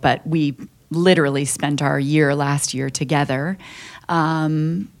know, but we literally spent our year last year together.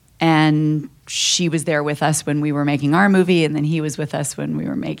 And she was there with us when we were making our movie, and then he was with us when we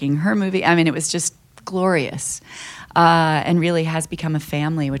were making her movie. I mean, it was just glorious, and really has become a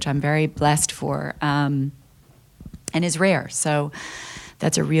family, which I'm very blessed for, and is rare. So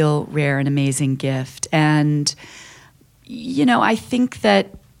that's a real rare and amazing gift. And, I think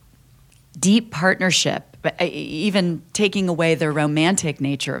that deep partnership, even taking away the romantic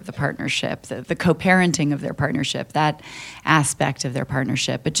nature of the partnership, the co-parenting of their partnership, that aspect of their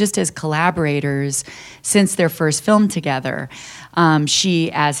partnership. But just as collaborators, since their first film together,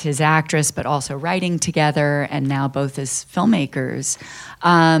 she as his actress, but also writing together, and now both as filmmakers,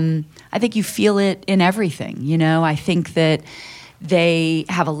 I think you feel it in everything. I think that they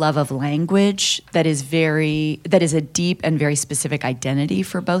have a love of language that is a deep and very specific identity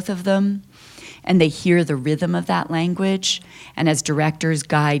for both of them. And they hear the rhythm of that language, and as directors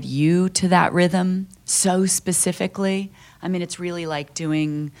guide you to that rhythm so specifically. I mean, it's really like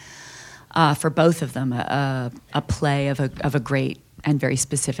doing, for both of them, a play of a great and very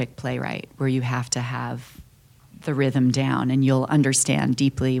specific playwright, where you have to have the rhythm down, and you'll understand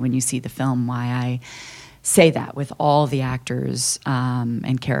deeply when you see the film why I say that with all the actors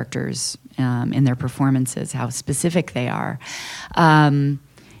and characters in their performances, how specific they are.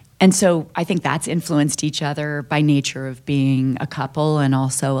 And so I think that's influenced each other by nature of being a couple and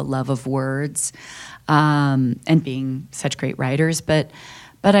also a love of words and being such great writers. But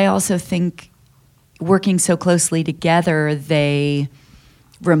I also think working so closely together, they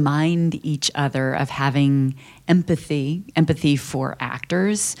remind each other of having empathy for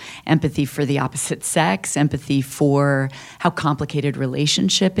actors, empathy for the opposite sex, empathy for how complicated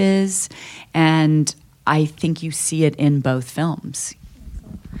relationship is. And I think you see it in both films.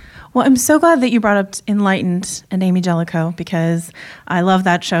 Well, I'm so glad that you brought up Enlightened and Amy Jellicoe, because I love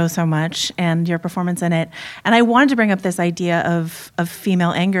that show so much and your performance in it. And I wanted to bring up this idea of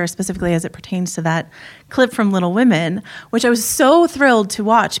female anger, specifically as it pertains to that clip from Little Women, which I was so thrilled to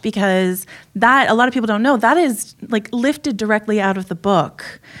watch, because that, a lot of people don't know, that is like lifted directly out of the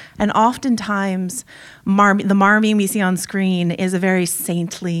book. And oftentimes, the Marmee we see on screen is a very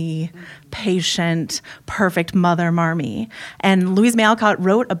saintly, patient, perfect mother Marmee. And Louise May Alcott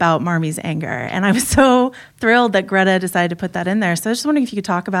wrote about Marmee's anger. And I was so thrilled that Greta decided to put that in there. So I was just wondering if you could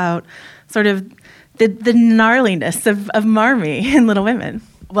talk about sort of the gnarliness of Marmee in Little Women.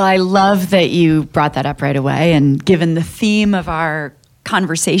 Well, I love that you brought that up right away. And given the theme of our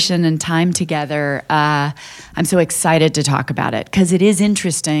conversation and time together, I'm so excited to talk about it, because it is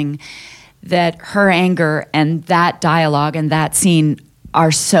interesting that her anger and that dialogue and that scene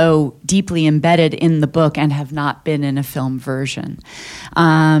are so deeply embedded in the book and have not been in a film version.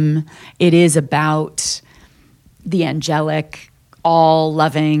 It is about the angelic,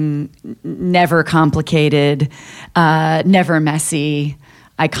 all-loving, never complicated, never messy,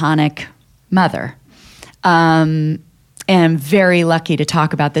 iconic mother. And I'm very lucky to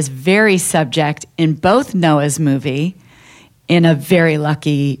talk about this very subject in both Noah's movie, in a very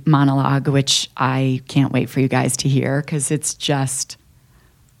lucky monologue, which I can't wait for you guys to hear, because it's just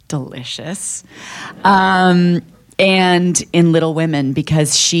delicious. And in Little Women,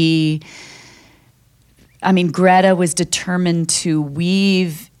 because Greta was determined to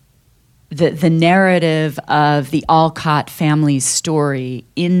weave the narrative of the Alcott family's story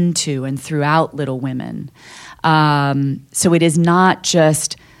into and throughout Little Women. So it is not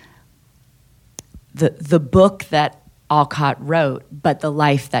just the book that Alcott wrote, but the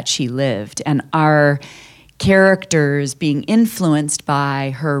life that she lived. And our characters being influenced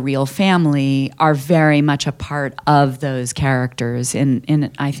by her real family are very much a part of those characters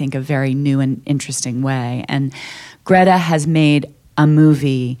in I think, a very new and interesting way. And Greta has made a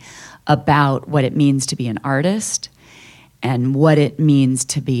movie about what it means to be an artist and what it means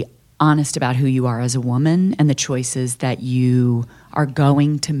to be honest about who you are as a woman and the choices that you are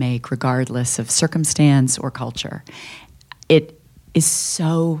going to make regardless of circumstance or culture. It is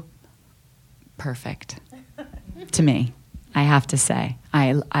so perfect to me, I have to say.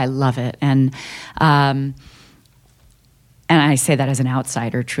 I love it. And I say that as an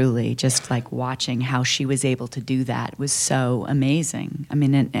outsider, truly, just like watching how she was able to do that was so amazing. I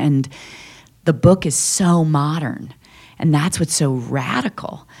mean, and the book is so modern, and that's what's so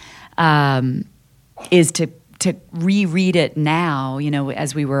radical, is to reread it now,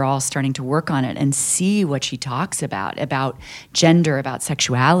 as we were all starting to work on it, and see what she talks about gender, about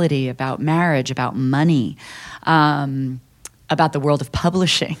sexuality, about marriage, about money, about the world of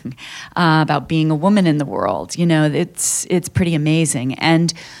publishing, about being a woman in the world. It's pretty amazing.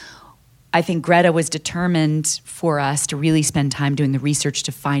 And I think Greta was determined for us to really spend time doing the research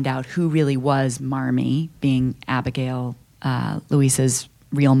to find out who really was Marmee, being Abigail, Louisa's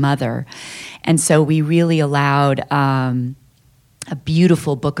real mother. And so we really allowed a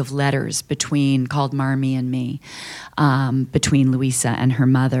beautiful book of letters called Marmee and Me, between Louisa and her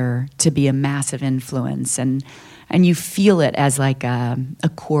mother, to be a massive influence. And you feel it as like a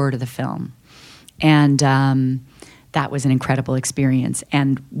core to the film. And that was an incredible experience.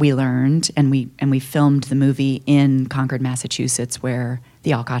 And we learned, and we filmed the movie in Concord, Massachusetts, where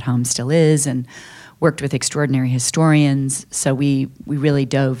the Alcott home still is, and worked with extraordinary historians. So we really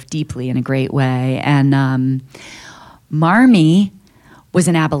dove deeply in a great way. And Marmee was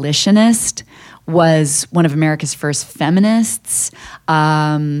an abolitionist, was one of America's first feminists,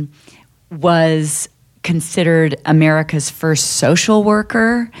 was considered America's first social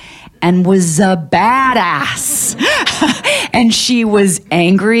worker, and was a badass. And she was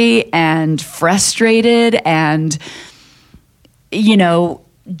angry and frustrated and,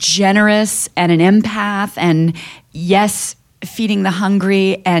 generous and an empath, and yes, feeding the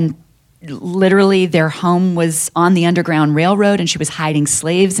hungry, and literally their home was on the Underground Railroad, and she was hiding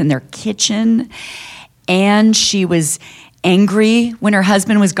slaves in their kitchen. And she was angry when her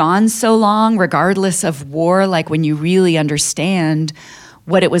husband was gone so long, regardless of war, like when you really understand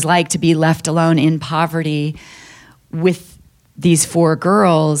what it was like to be left alone in poverty with these 4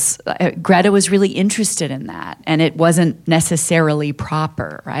 girls. Greta was really interested in that, and it wasn't necessarily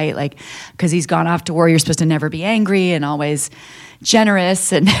proper, right? Like, because he's gone off to war, you're supposed to never be angry and always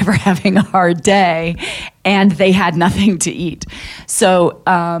generous and never having a hard day, and they had nothing to eat. So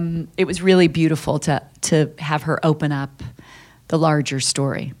it was really beautiful to have her open up the larger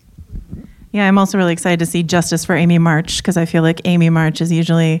story. Yeah, I'm also really excited to see justice for Amy March, because I feel like Amy March is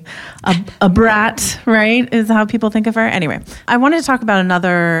usually a brat, right? Is how people think of her. Anyway, I wanted to talk about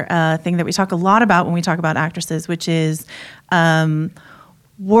another thing that we talk a lot about when we talk about actresses, which is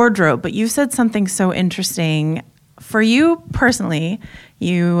wardrobe. But you said something so interesting. For you personally,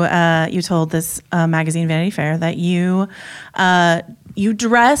 you told this magazine, Vanity Fair, that you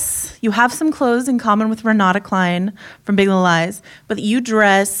dress, you have some clothes in common with Renata Klein from Big Little Lies, but you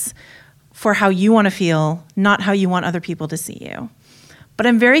dress for how you want to feel, not how you want other people to see you. But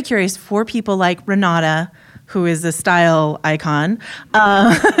I'm very curious, for people like Renata, who is a style icon,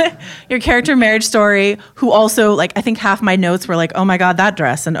 your character in Marriage Story, who also, like, I think half my notes were like, oh my God, that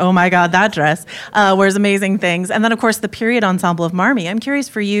dress, and oh my God, that dress, wears amazing things. And then, of course, the period ensemble of Marmee. I'm curious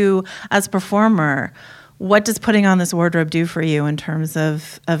for you as a performer, what does putting on this wardrobe do for you in terms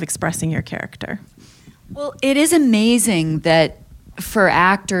of expressing your character? Well, it is amazing that for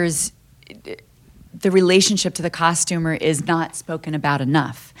actors, the relationship to the costumer is not spoken about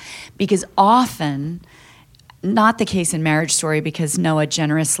enough, because often, not the case in Marriage Story, because Noah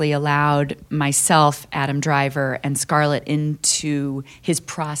generously allowed myself, Adam Driver, and Scarlett into his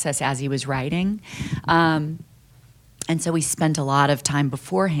process as he was writing. And so we spent a lot of time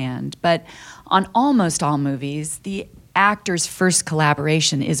beforehand. But on almost all movies, the actor's first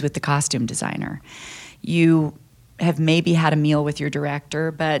collaboration is with the costume designer. You have maybe had a meal with your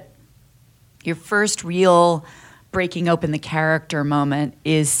director, but your first real breaking open the character moment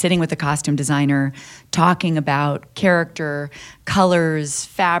is sitting with the costume designer, talking about character, colors,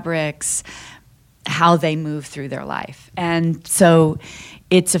 fabrics, how they move through their life. And so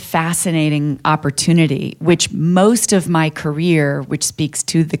it's a fascinating opportunity, which most of my career, which speaks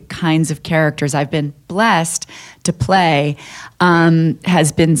to the kinds of characters I've been blessed to play,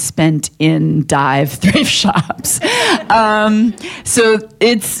 has been spent in dive thrift shops. So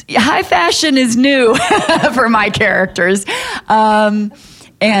it's high fashion is new for my characters.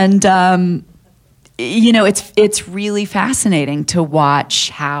 It's really fascinating to watch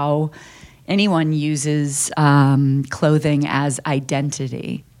how anyone uses clothing as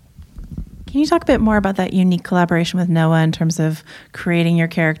identity. Can you talk a bit more about that unique collaboration with Noah in terms of creating your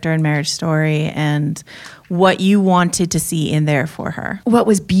character in Marriage Story and what you wanted to see in there for her? What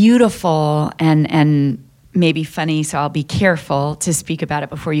was beautiful and maybe funny, so I'll be careful to speak about it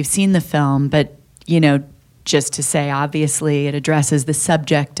before you've seen the film, but, just to say, obviously, it addresses the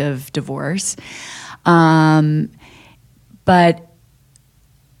subject of divorce. But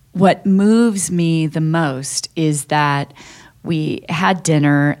what moves me the most is that we had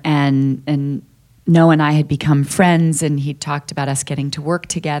dinner and Noah and I had become friends, and he talked about us getting to work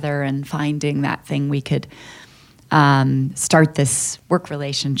together and finding that thing we could start this work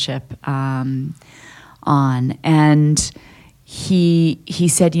relationship on. And he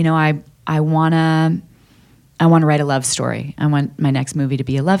said, I want to write a love story. I want my next movie to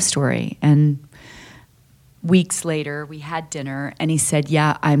be a love story. And weeks later, we had dinner, and he said,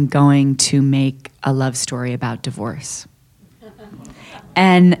 yeah, I'm going to make a love story about divorce.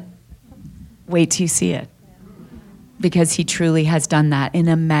 And wait till you see it, because he truly has done that in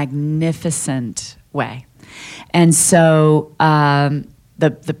a magnificent way. And so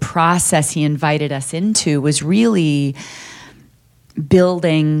the process he invited us into was really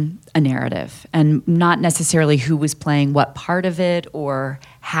building a narrative, and not necessarily who was playing what part of it or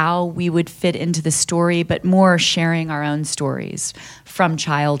how we would fit into the story, but more sharing our own stories from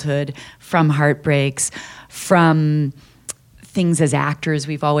childhood, from heartbreaks, from things as actors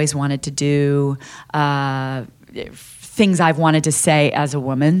we've always wanted to do, things I've wanted to say as a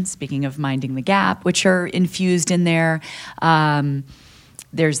woman, speaking of Minding the Gap, which are infused in there.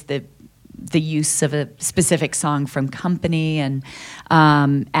 There's the use of a specific song from Company, and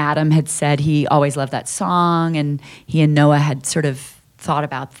Adam had said he always loved that song, and he and Noah had sort of thought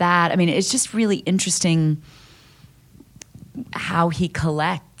about that. I mean, it's just really interesting how he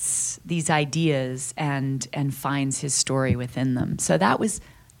collects these ideas and finds his story within them. So that was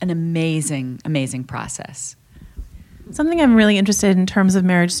an amazing, amazing process. Something I'm really interested in terms of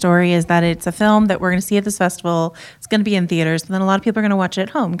Marriage Story is that it's a film that we're going to see at this festival. It's going to be in theaters, but then a lot of people are going to watch it at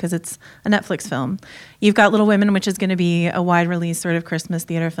home because it's a Netflix film. You've got Little Women, which is going to be a wide release sort of Christmas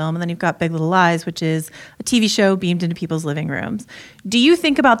theater film, and then you've got Big Little Lies, which is a TV show beamed into people's living rooms. Do you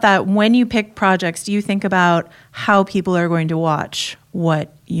think about that when you pick projects? Do you think about how people are going to watch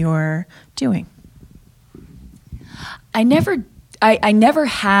what you're doing? I never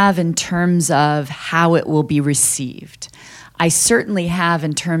have in terms of how it will be received. I certainly have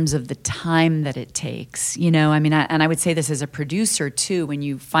in terms of the time that it takes. You know, I mean, and I would say this as a producer too, when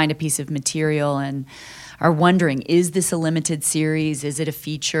you find a piece of material and are wondering, is this a limited series? Is it a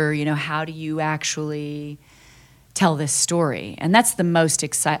feature? You know, how do you actually tell this story? And that's the most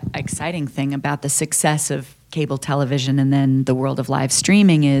exciting thing about the success of cable television and then the world of live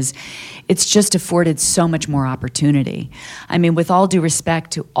streaming is it's just afforded so much more opportunity. I mean, with all due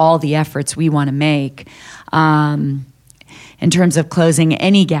respect to all the efforts we want to make in terms of closing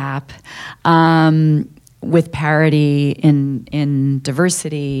any gap with parity in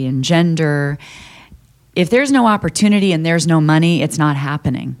diversity and gender, if there's no opportunity and there's no money, it's not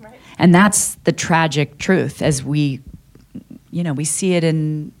happening. Right. And that's the tragic truth as we see it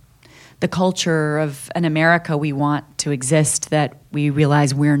in the culture of an America we want to exist, that we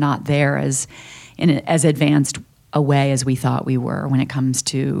realize we're not there as advanced a way as we thought we were when it comes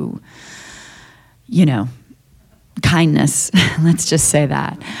to, kindness. Let's just say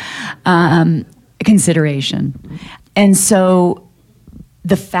that. Consideration. And so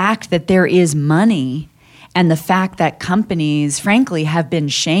the fact that there is money and the fact that companies, frankly, have been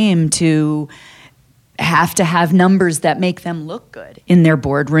shamed to have to have numbers that make them look good in their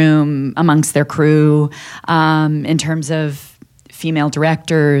boardroom, amongst their crew, in terms of female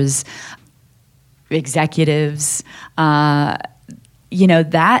directors, executives. It's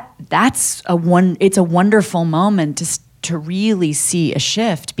a wonderful moment to really see a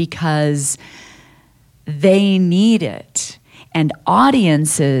shift because they need it. And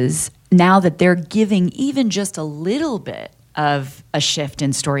audiences, now that they're giving even just a little bit of a shift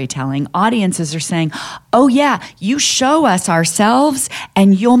in storytelling, audiences are saying, oh yeah, you show us ourselves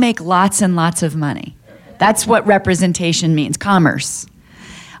and you'll make lots and lots of money. That's what representation means, commerce.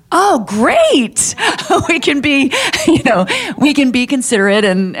 Oh, great. We can be considerate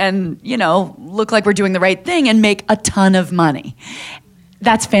and look like we're doing the right thing and make a ton of money.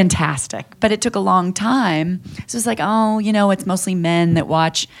 That's fantastic. But it took a long time. So it's like, it's mostly men that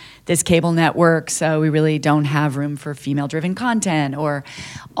watch this cable network, so we really don't have room for female-driven content, or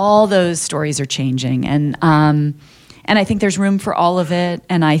all those stories are changing. And I think there's room for all of it,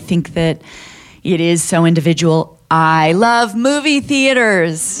 and I think that it is so individual. I love movie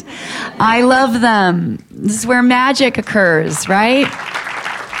theaters. I love them. This is where magic occurs, right?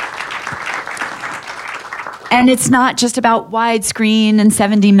 And it's not just about widescreen and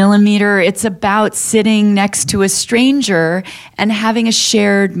 70 millimeter. It's about sitting next to a stranger and having a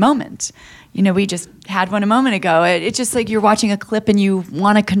shared moment. We just had one a moment ago. It's just like you're watching a clip and you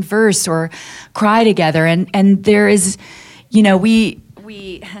want to converse or cry together. And there is, we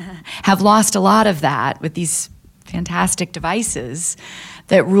have lost a lot of that with these fantastic devices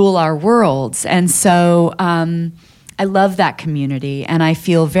that rule our worlds. And so I love that community, and I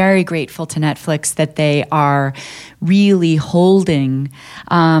feel very grateful to Netflix that they are really holding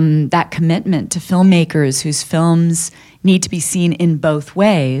that commitment to filmmakers whose films need to be seen in both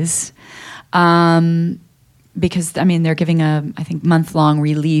ways. Because, they're giving I think, month-long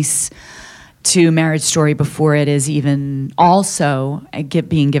release to Marriage Story before it is even also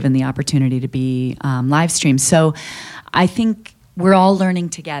being given the opportunity to be live streamed. So I think we're all learning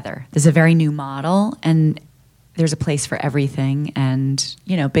together. There's a very new model, and there's a place for everything. And,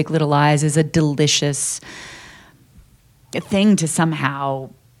 Big Little Lies is a delicious thing to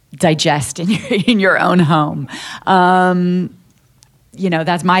somehow digest in your own home.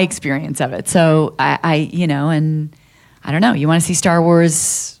 That's my experience of it. So I don't know, you want to see Star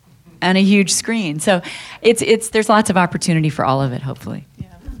Wars on a huge screen. So there's lots of opportunity for all of it, hopefully.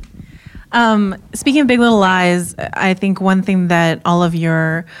 Yeah. Speaking of Big Little Lies, I think one thing that all of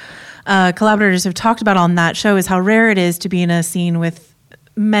your collaborators have talked about on that show is how rare it is to be in a scene with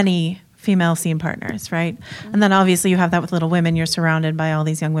many female scene partners, right? Mm-hmm. And then obviously you have that with Little Women. You're surrounded by all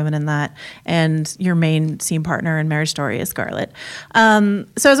these young women in that, and your main scene partner in Marriage Story is Scarlett. So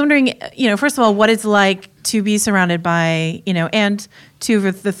I was wondering, first of all, what it's like to be surrounded by, and two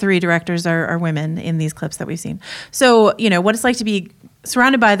of the three directors are women in these clips that we've seen. So, what it's like to be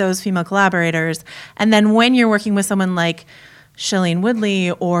surrounded by those female collaborators, and then when you're working with someone like Shailene Woodley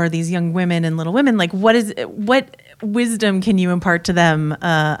or these young women in Little Women, like what wisdom can you impart to them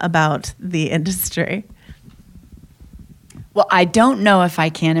about the industry? Well, I don't know if I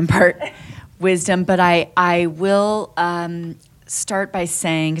can impart wisdom, but I will start by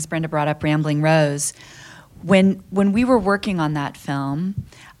saying, because Brenda brought up Rambling Rose, when we were working on that film,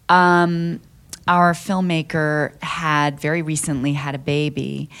 our filmmaker had very recently had a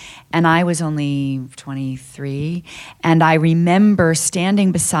baby, and I was only 23, and I remember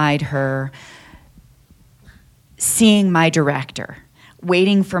standing beside her, seeing my director,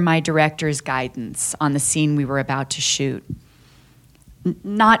 waiting for my director's guidance on the scene we were about to shoot.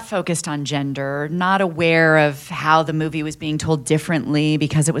 Not focused on gender, not aware of how the movie was being told differently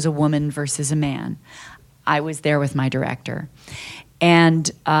because it was a woman versus a man. I was there with my director. And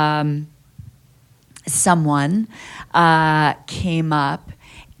someone came up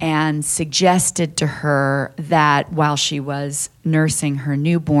and suggested to her that while she was nursing her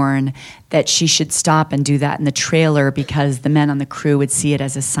newborn, that she should stop and do that in the trailer because the men on the crew would see it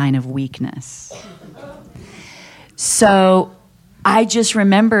as a sign of weakness. So I just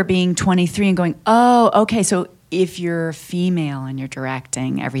remember being 23 and going, oh, okay, so if you're female and you're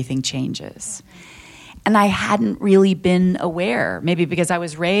directing, everything changes. And I hadn't really been aware, maybe because I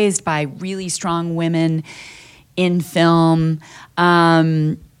was raised by really strong women in film,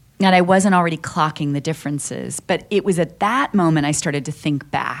 and I wasn't already clocking the differences. But it was at that moment I started to think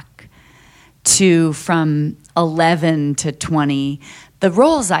back to, from 11 to 20, the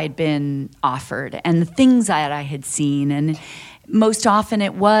roles I'd been offered and the things that I had seen. And most often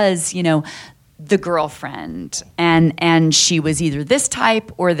it was, the girlfriend, and she was either this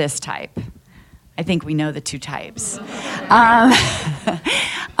type or this type. I think we know the two types.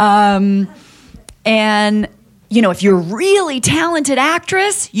 And, if you're a really talented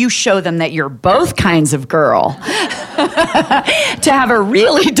actress, you show them that you're both kinds of girl to have a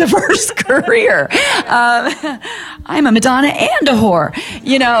really diverse career. I'm a Madonna and a whore.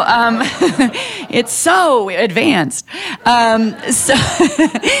 It's so advanced.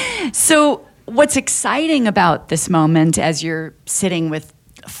 So what's exciting about this moment as you're sitting with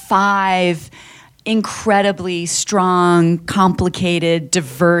 5 incredibly strong, complicated,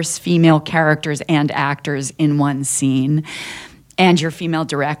 diverse female characters and actors in one scene, and your female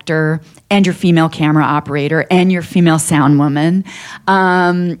director, and your female camera operator, and your female sound woman,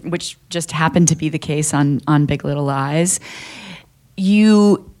 which just happened to be the case on Big Little Lies,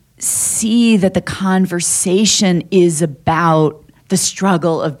 you see that the conversation is about the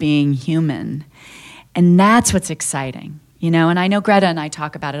struggle of being human. And that's what's exciting. And I know Greta and I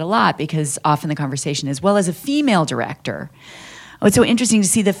talk about it a lot because often the conversation is, well, as a female director, it's so interesting to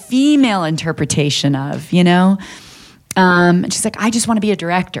see the female interpretation of, and she's like, I just want to be a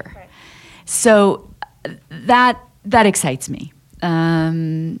director. Right. So that excites me.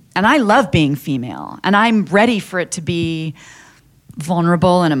 And I love being female, and I'm ready for it to be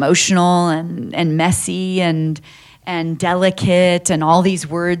vulnerable and emotional and messy and delicate and all these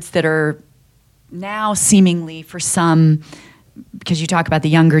words that are now seemingly for some, because you talk about the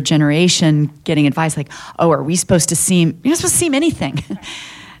younger generation getting advice like, oh, are we supposed to seem, you're not supposed to seem anything.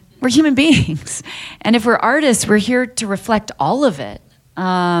 We're human beings. And if we're artists, we're here to reflect all of it.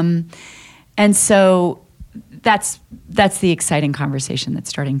 And so that's the exciting conversation that's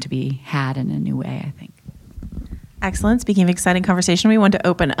starting to be had in a new way, I think. Excellent. Speaking of exciting conversation, we want to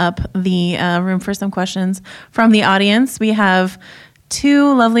open up the room for some questions from the audience. We have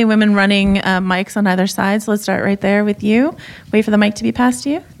 2 lovely women running mics on either side. So let's start right there with you. Wait for the mic to be passed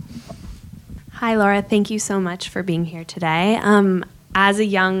to you. Hi, Laura. Thank you so much for being here today. As a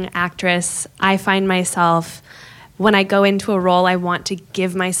young actress, I find myself, when I go into a role, I want to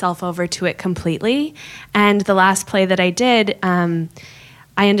give myself over to it completely. And the last play that I did, I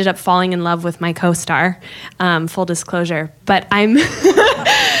ended up falling in love with my co-star, full disclosure. But I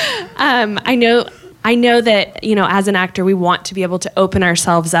know that, as an actor, we want to be able to open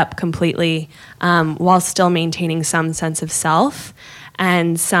ourselves up completely while still maintaining some sense of self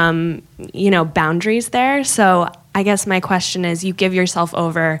and some, boundaries there. So I guess my question is, you give yourself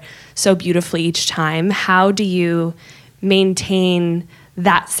over so beautifully each time. How do you maintain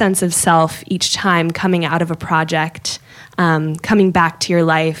that sense of self each time coming out of a project, coming back to your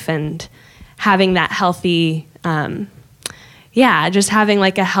life and having that healthy just having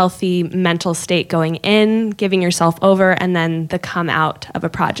like a healthy mental state going in, giving yourself over, and then the come out of a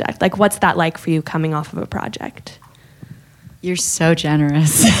project? Like, what's that like for you coming off of a project? You're so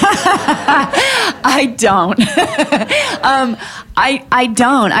generous. I don't. I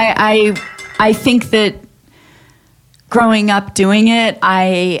don't. I think that growing up doing it,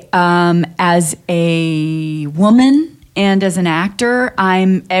 as a woman and as an actor,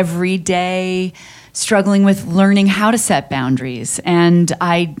 I'm every day struggling with learning how to set boundaries. And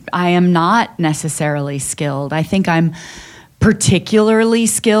I am not necessarily skilled. I think I'm particularly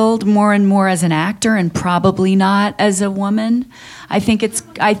skilled more and more as an actor, and probably not as a woman. I think it's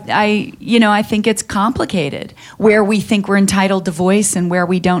I think it's complicated where we think we're entitled to voice and where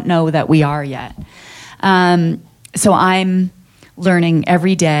we don't know that we are yet. So I'm learning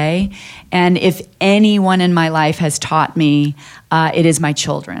every day, and if anyone in my life has taught me, it is my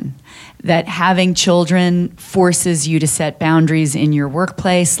children. That having children forces you to set boundaries in your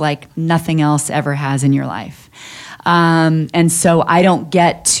workplace like nothing else ever has in your life. And so I don't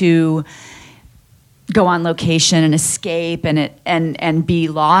get to go on location and escape and be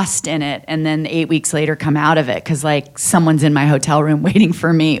lost in it, and then 8 weeks later come out of it because like someone's in my hotel room waiting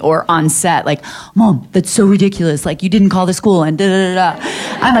for me, or on set like, Mom, that's so ridiculous, like you didn't call the school and da da da da.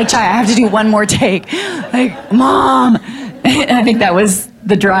 I'm like, Chai, I have to do one more take, like, Mom. And I think that was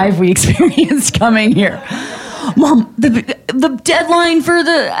the drive we experienced coming here. Mom, the deadline for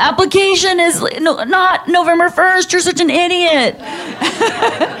the application is not November 1st. You're such an idiot.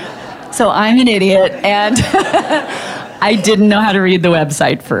 So I'm an idiot, and I didn't know how to read the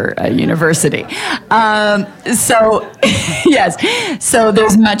website for a university. So, yes. So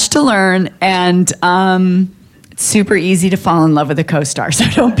there's much to learn, and it's super easy to fall in love with a co-star, so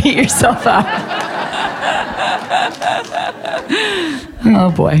don't beat yourself up.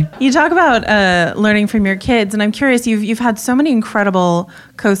 Oh boy. You talk about learning from your kids, and I'm curious, you've had so many incredible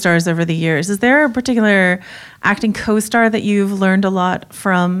co-stars over the years. Is there a particular acting co-star that you've learned a lot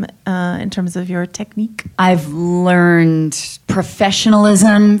from in terms of your technique? I've learned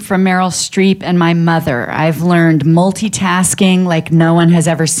professionalism from Meryl Streep and my mother. I've learned multitasking like no one has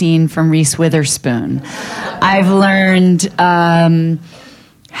ever seen from Reese Witherspoon. I've learned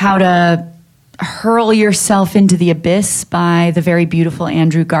how to hurl yourself into the abyss by the very beautiful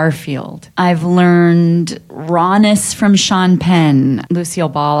Andrew Garfield. I've learned rawness from Sean Penn. Lucille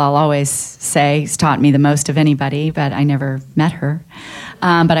Ball, I'll always say, has taught me the most of anybody, but I never met her.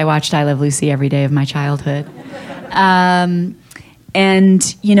 But I watched I Love Lucy every day of my childhood. And,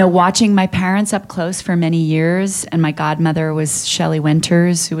 you know, watching my parents up close for many years, and my godmother was Shelley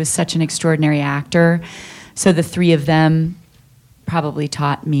Winters, who was such an extraordinary actor. So the three of them probably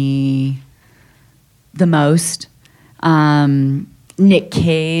taught me the most. Nick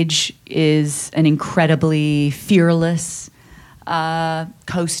Cage is an incredibly fearless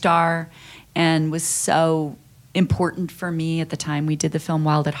co-star and was so important for me at the time we did the film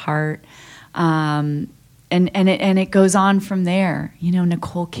Wild at Heart. And it goes on from there. You know,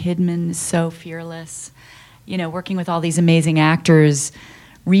 Nicole Kidman is so fearless. You know, working with all these amazing actors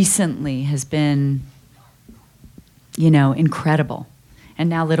recently has been, you know, incredible. And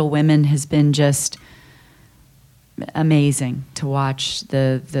now Little Women has been just amazing to watch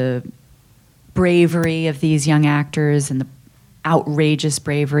the bravery of these young actors and the outrageous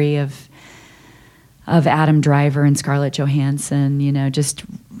bravery of Adam Driver and Scarlett Johansson, you know, just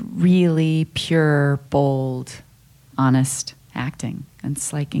really pure, bold, honest acting. And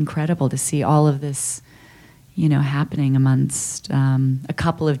it's like incredible to see all of this, you know, happening amongst a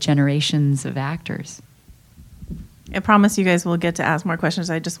couple of generations of actors. I promise you guys will get to ask more questions.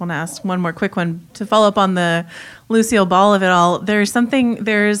 I just want to ask one more quick one to follow up on the Lucille Ball of it all. There's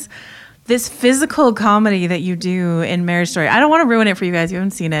this physical comedy that you do in Marriage Story. I don't want to ruin it for you guys. You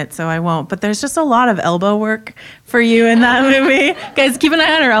haven't seen it, so I won't. But there's just a lot of elbow work for you in that movie. Guys, keep an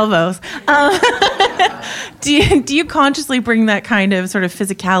eye on her elbows. Do you consciously bring that kind of sort of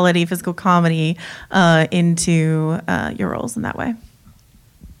physicality, physical comedy into your roles in that way?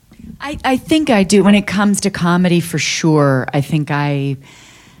 I think I do. When it comes to comedy, for sure, I think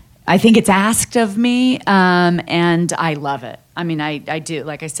it's asked of me, and I love it. I mean, I do.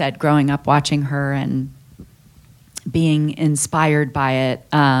 Like I said, growing up watching her and being inspired by it,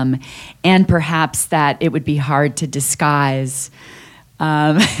 and perhaps that it would be hard to disguise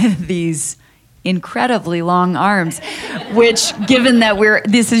these incredibly long arms, which, given that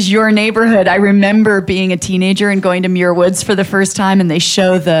this is your neighborhood, I remember being a teenager and going to Muir Woods for the first time, and they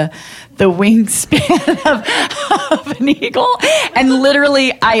show the wingspan of an eagle, and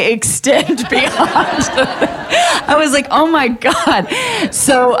literally I extend beyond. I was like, oh my God.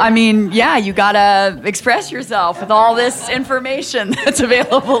 So, I mean, yeah, you gotta express yourself with all this information that's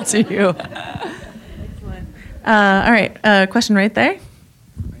available to you. All right, question right there.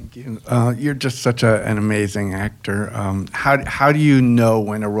 You're just such an amazing actor. How do you know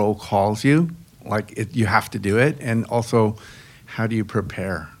when a role calls you? Like you have to do it, and also, how do you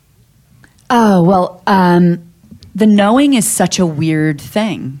prepare? Oh well, the knowing is such a weird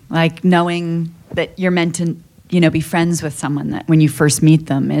thing. Like knowing that you're meant to, you know, be friends with someone that when you first meet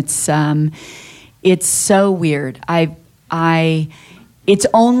them. It's so weird. it's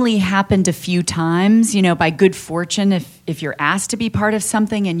only happened a few times, you know, by good fortune, if you're asked to be part of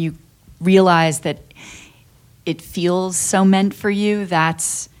something and you realize that it feels so meant for you,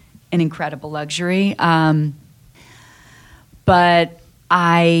 that's an incredible luxury. But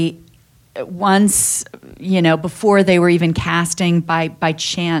I once, you know, before they were even casting, by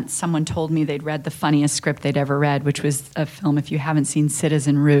chance, someone told me they'd read the funniest script they'd ever read, which was a film, if you haven't seen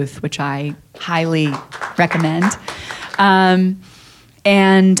Citizen Ruth, which I highly recommend.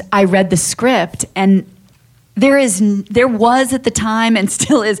 And I read the script, and there was at the time, and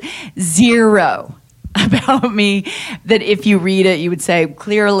still is, zero about me that if you read it, you would say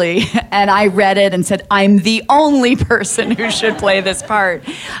clearly. And I read it and said, I'm the only person who should play this part,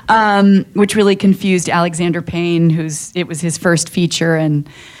 which really confused Alexander Payne, it was his first feature, and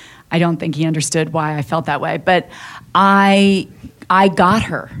I don't think he understood why I felt that way. But I got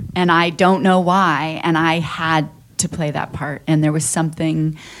her, and I don't know why, and I had to play that part. And there was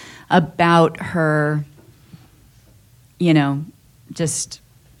something about her, you know, just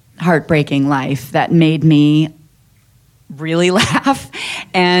heartbreaking life that made me really laugh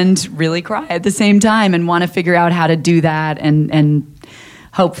and really cry at the same time, and want to figure out how to do that, and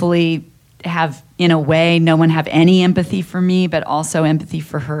hopefully have, in a way, no one have any empathy for me, but also empathy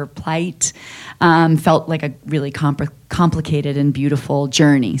for her plight. Felt like a really complicated and beautiful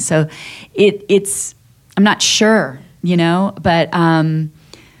journey. So it's I'm not sure, you know, but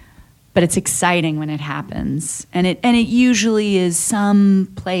it's exciting when it happens, and it usually is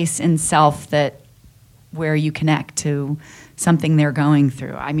some place in self where you connect to something they're going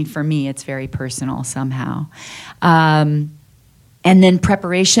through. I mean, for me, it's very personal somehow. And then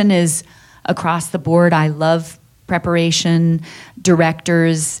preparation is across the board. I love preparation.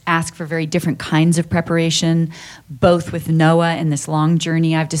 Directors ask for very different kinds of preparation, both with Noah and this long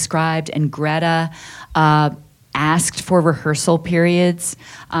journey I've described, and Greta asked for rehearsal periods,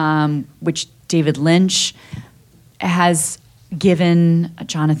 which David Lynch has given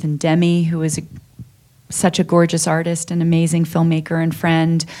Jonathan Demme, who is such a gorgeous artist and amazing filmmaker and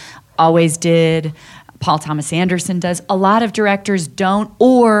friend, always did. Paul Thomas Anderson does. A lot of directors don't,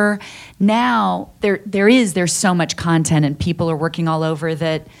 or now there's so much content and people are working all over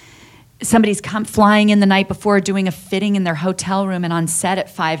that somebody's flying in the night before, doing a fitting in their hotel room and on set at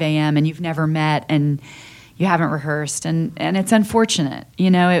 5 a.m. and you've never met and you haven't rehearsed, and it's unfortunate. You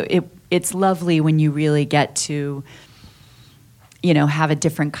know, it's lovely when you really get to, you know, have a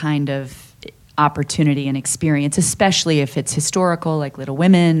different kind of opportunity and experience, especially if it's historical, like Little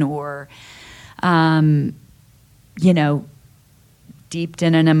Women, or you know, deeped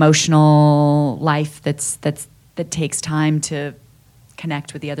in an emotional life that takes time to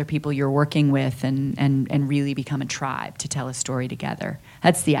connect with the other people you're working with and really become a tribe to tell a story together.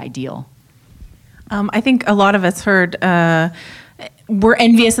 That's the ideal. I think a lot of us we're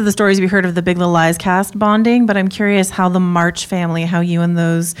envious of the stories we heard of the Big Little Lies cast bonding, but I'm curious how the March family, how you and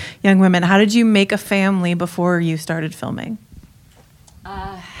those young women, how did you make a family before you started filming?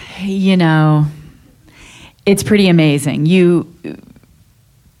 You know, it's pretty amazing.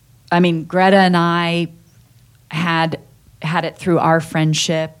 I mean, Greta and I had it through our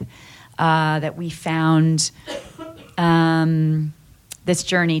friendship that we found this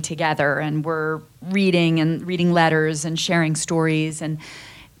journey together, and we're reading letters and sharing stories and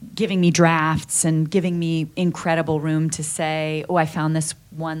giving me drafts and giving me incredible room to say, oh, I found this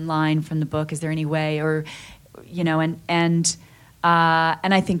one line from the book. Is there any way? Or, you know, and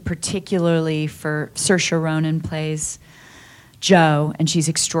I think particularly for Saoirse Ronan plays Jo, and she's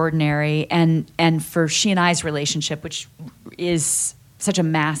extraordinary, and for she and I's relationship, which is such a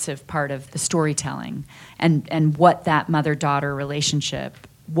massive part of the storytelling, and what that mother-daughter relationship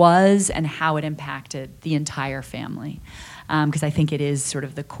was and how it impacted the entire family, because I think it is sort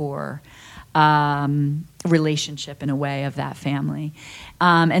of the core relationship in a way of that family.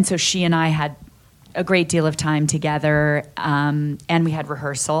 And so she and I had a great deal of time together, and we had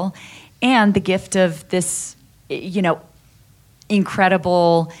rehearsal, and the gift of this, you know,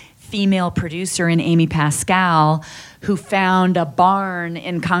 incredible female producer in Amy Pascal, who found a barn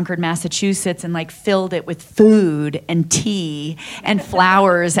in Concord, Massachusetts, and like filled it with food and tea and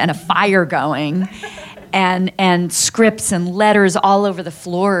flowers and a fire going, and scripts and letters all over the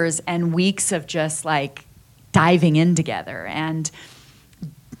floors, and weeks of just like diving in together and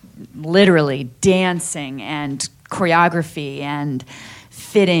literally dancing and choreography and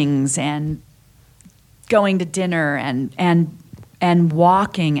fittings and going to dinner and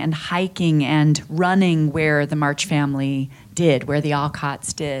walking and hiking and running where the March family did, where the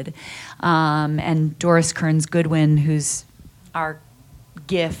Alcotts did. And Doris Kearns Goodwin, who's our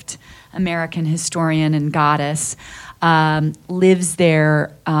gift, American historian and goddess, lives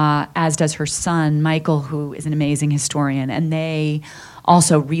there, as does her son, Michael, who is an amazing historian. And they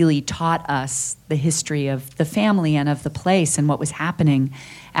also really taught us the history of the family and of the place and what was happening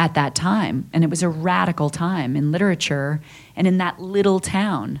at that time. And it was a radical time in literature and in that little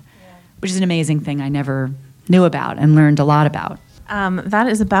town, which is an amazing thing I never knew about and learned a lot about. That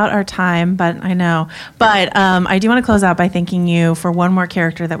is about our time, but I know. But I do want to close out by thanking you for one more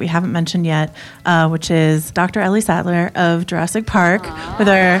character that we haven't mentioned yet, which is Dr. Ellie Sattler of Jurassic Park, with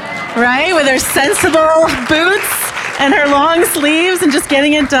her sensible boots and her long sleeves and just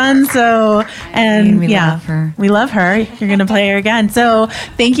getting it done. So, and we love her. We love her. You're going to play her again. So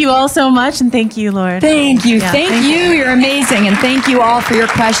thank you all so much, and thank you, Lord. Thank you. Thank you. You're amazing. And thank you all for your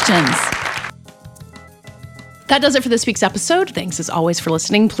questions. That does it for this week's episode. Thanks as always for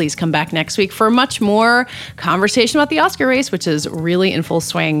listening. Please come back next week for much more conversation about the Oscar race, which is really in full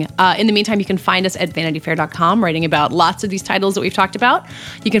swing. In the meantime, you can find us at VanityFair.com, writing about lots of these titles that we've talked about.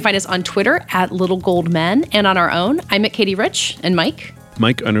 You can find us on Twitter at LittleGoldMen and on our own. I'm at Katie Rich and Mike.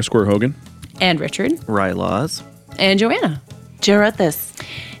 Mike_Hogan. And Richard. Rye Laws. And Joanna. Joe wrote this.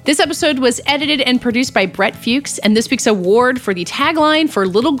 This episode was edited and produced by Brett Fuchs, and this week's award for the tagline for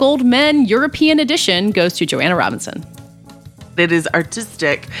Little Gold Men European Edition goes to Joanna Robinson. It is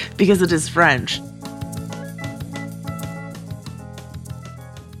artistic because it is French.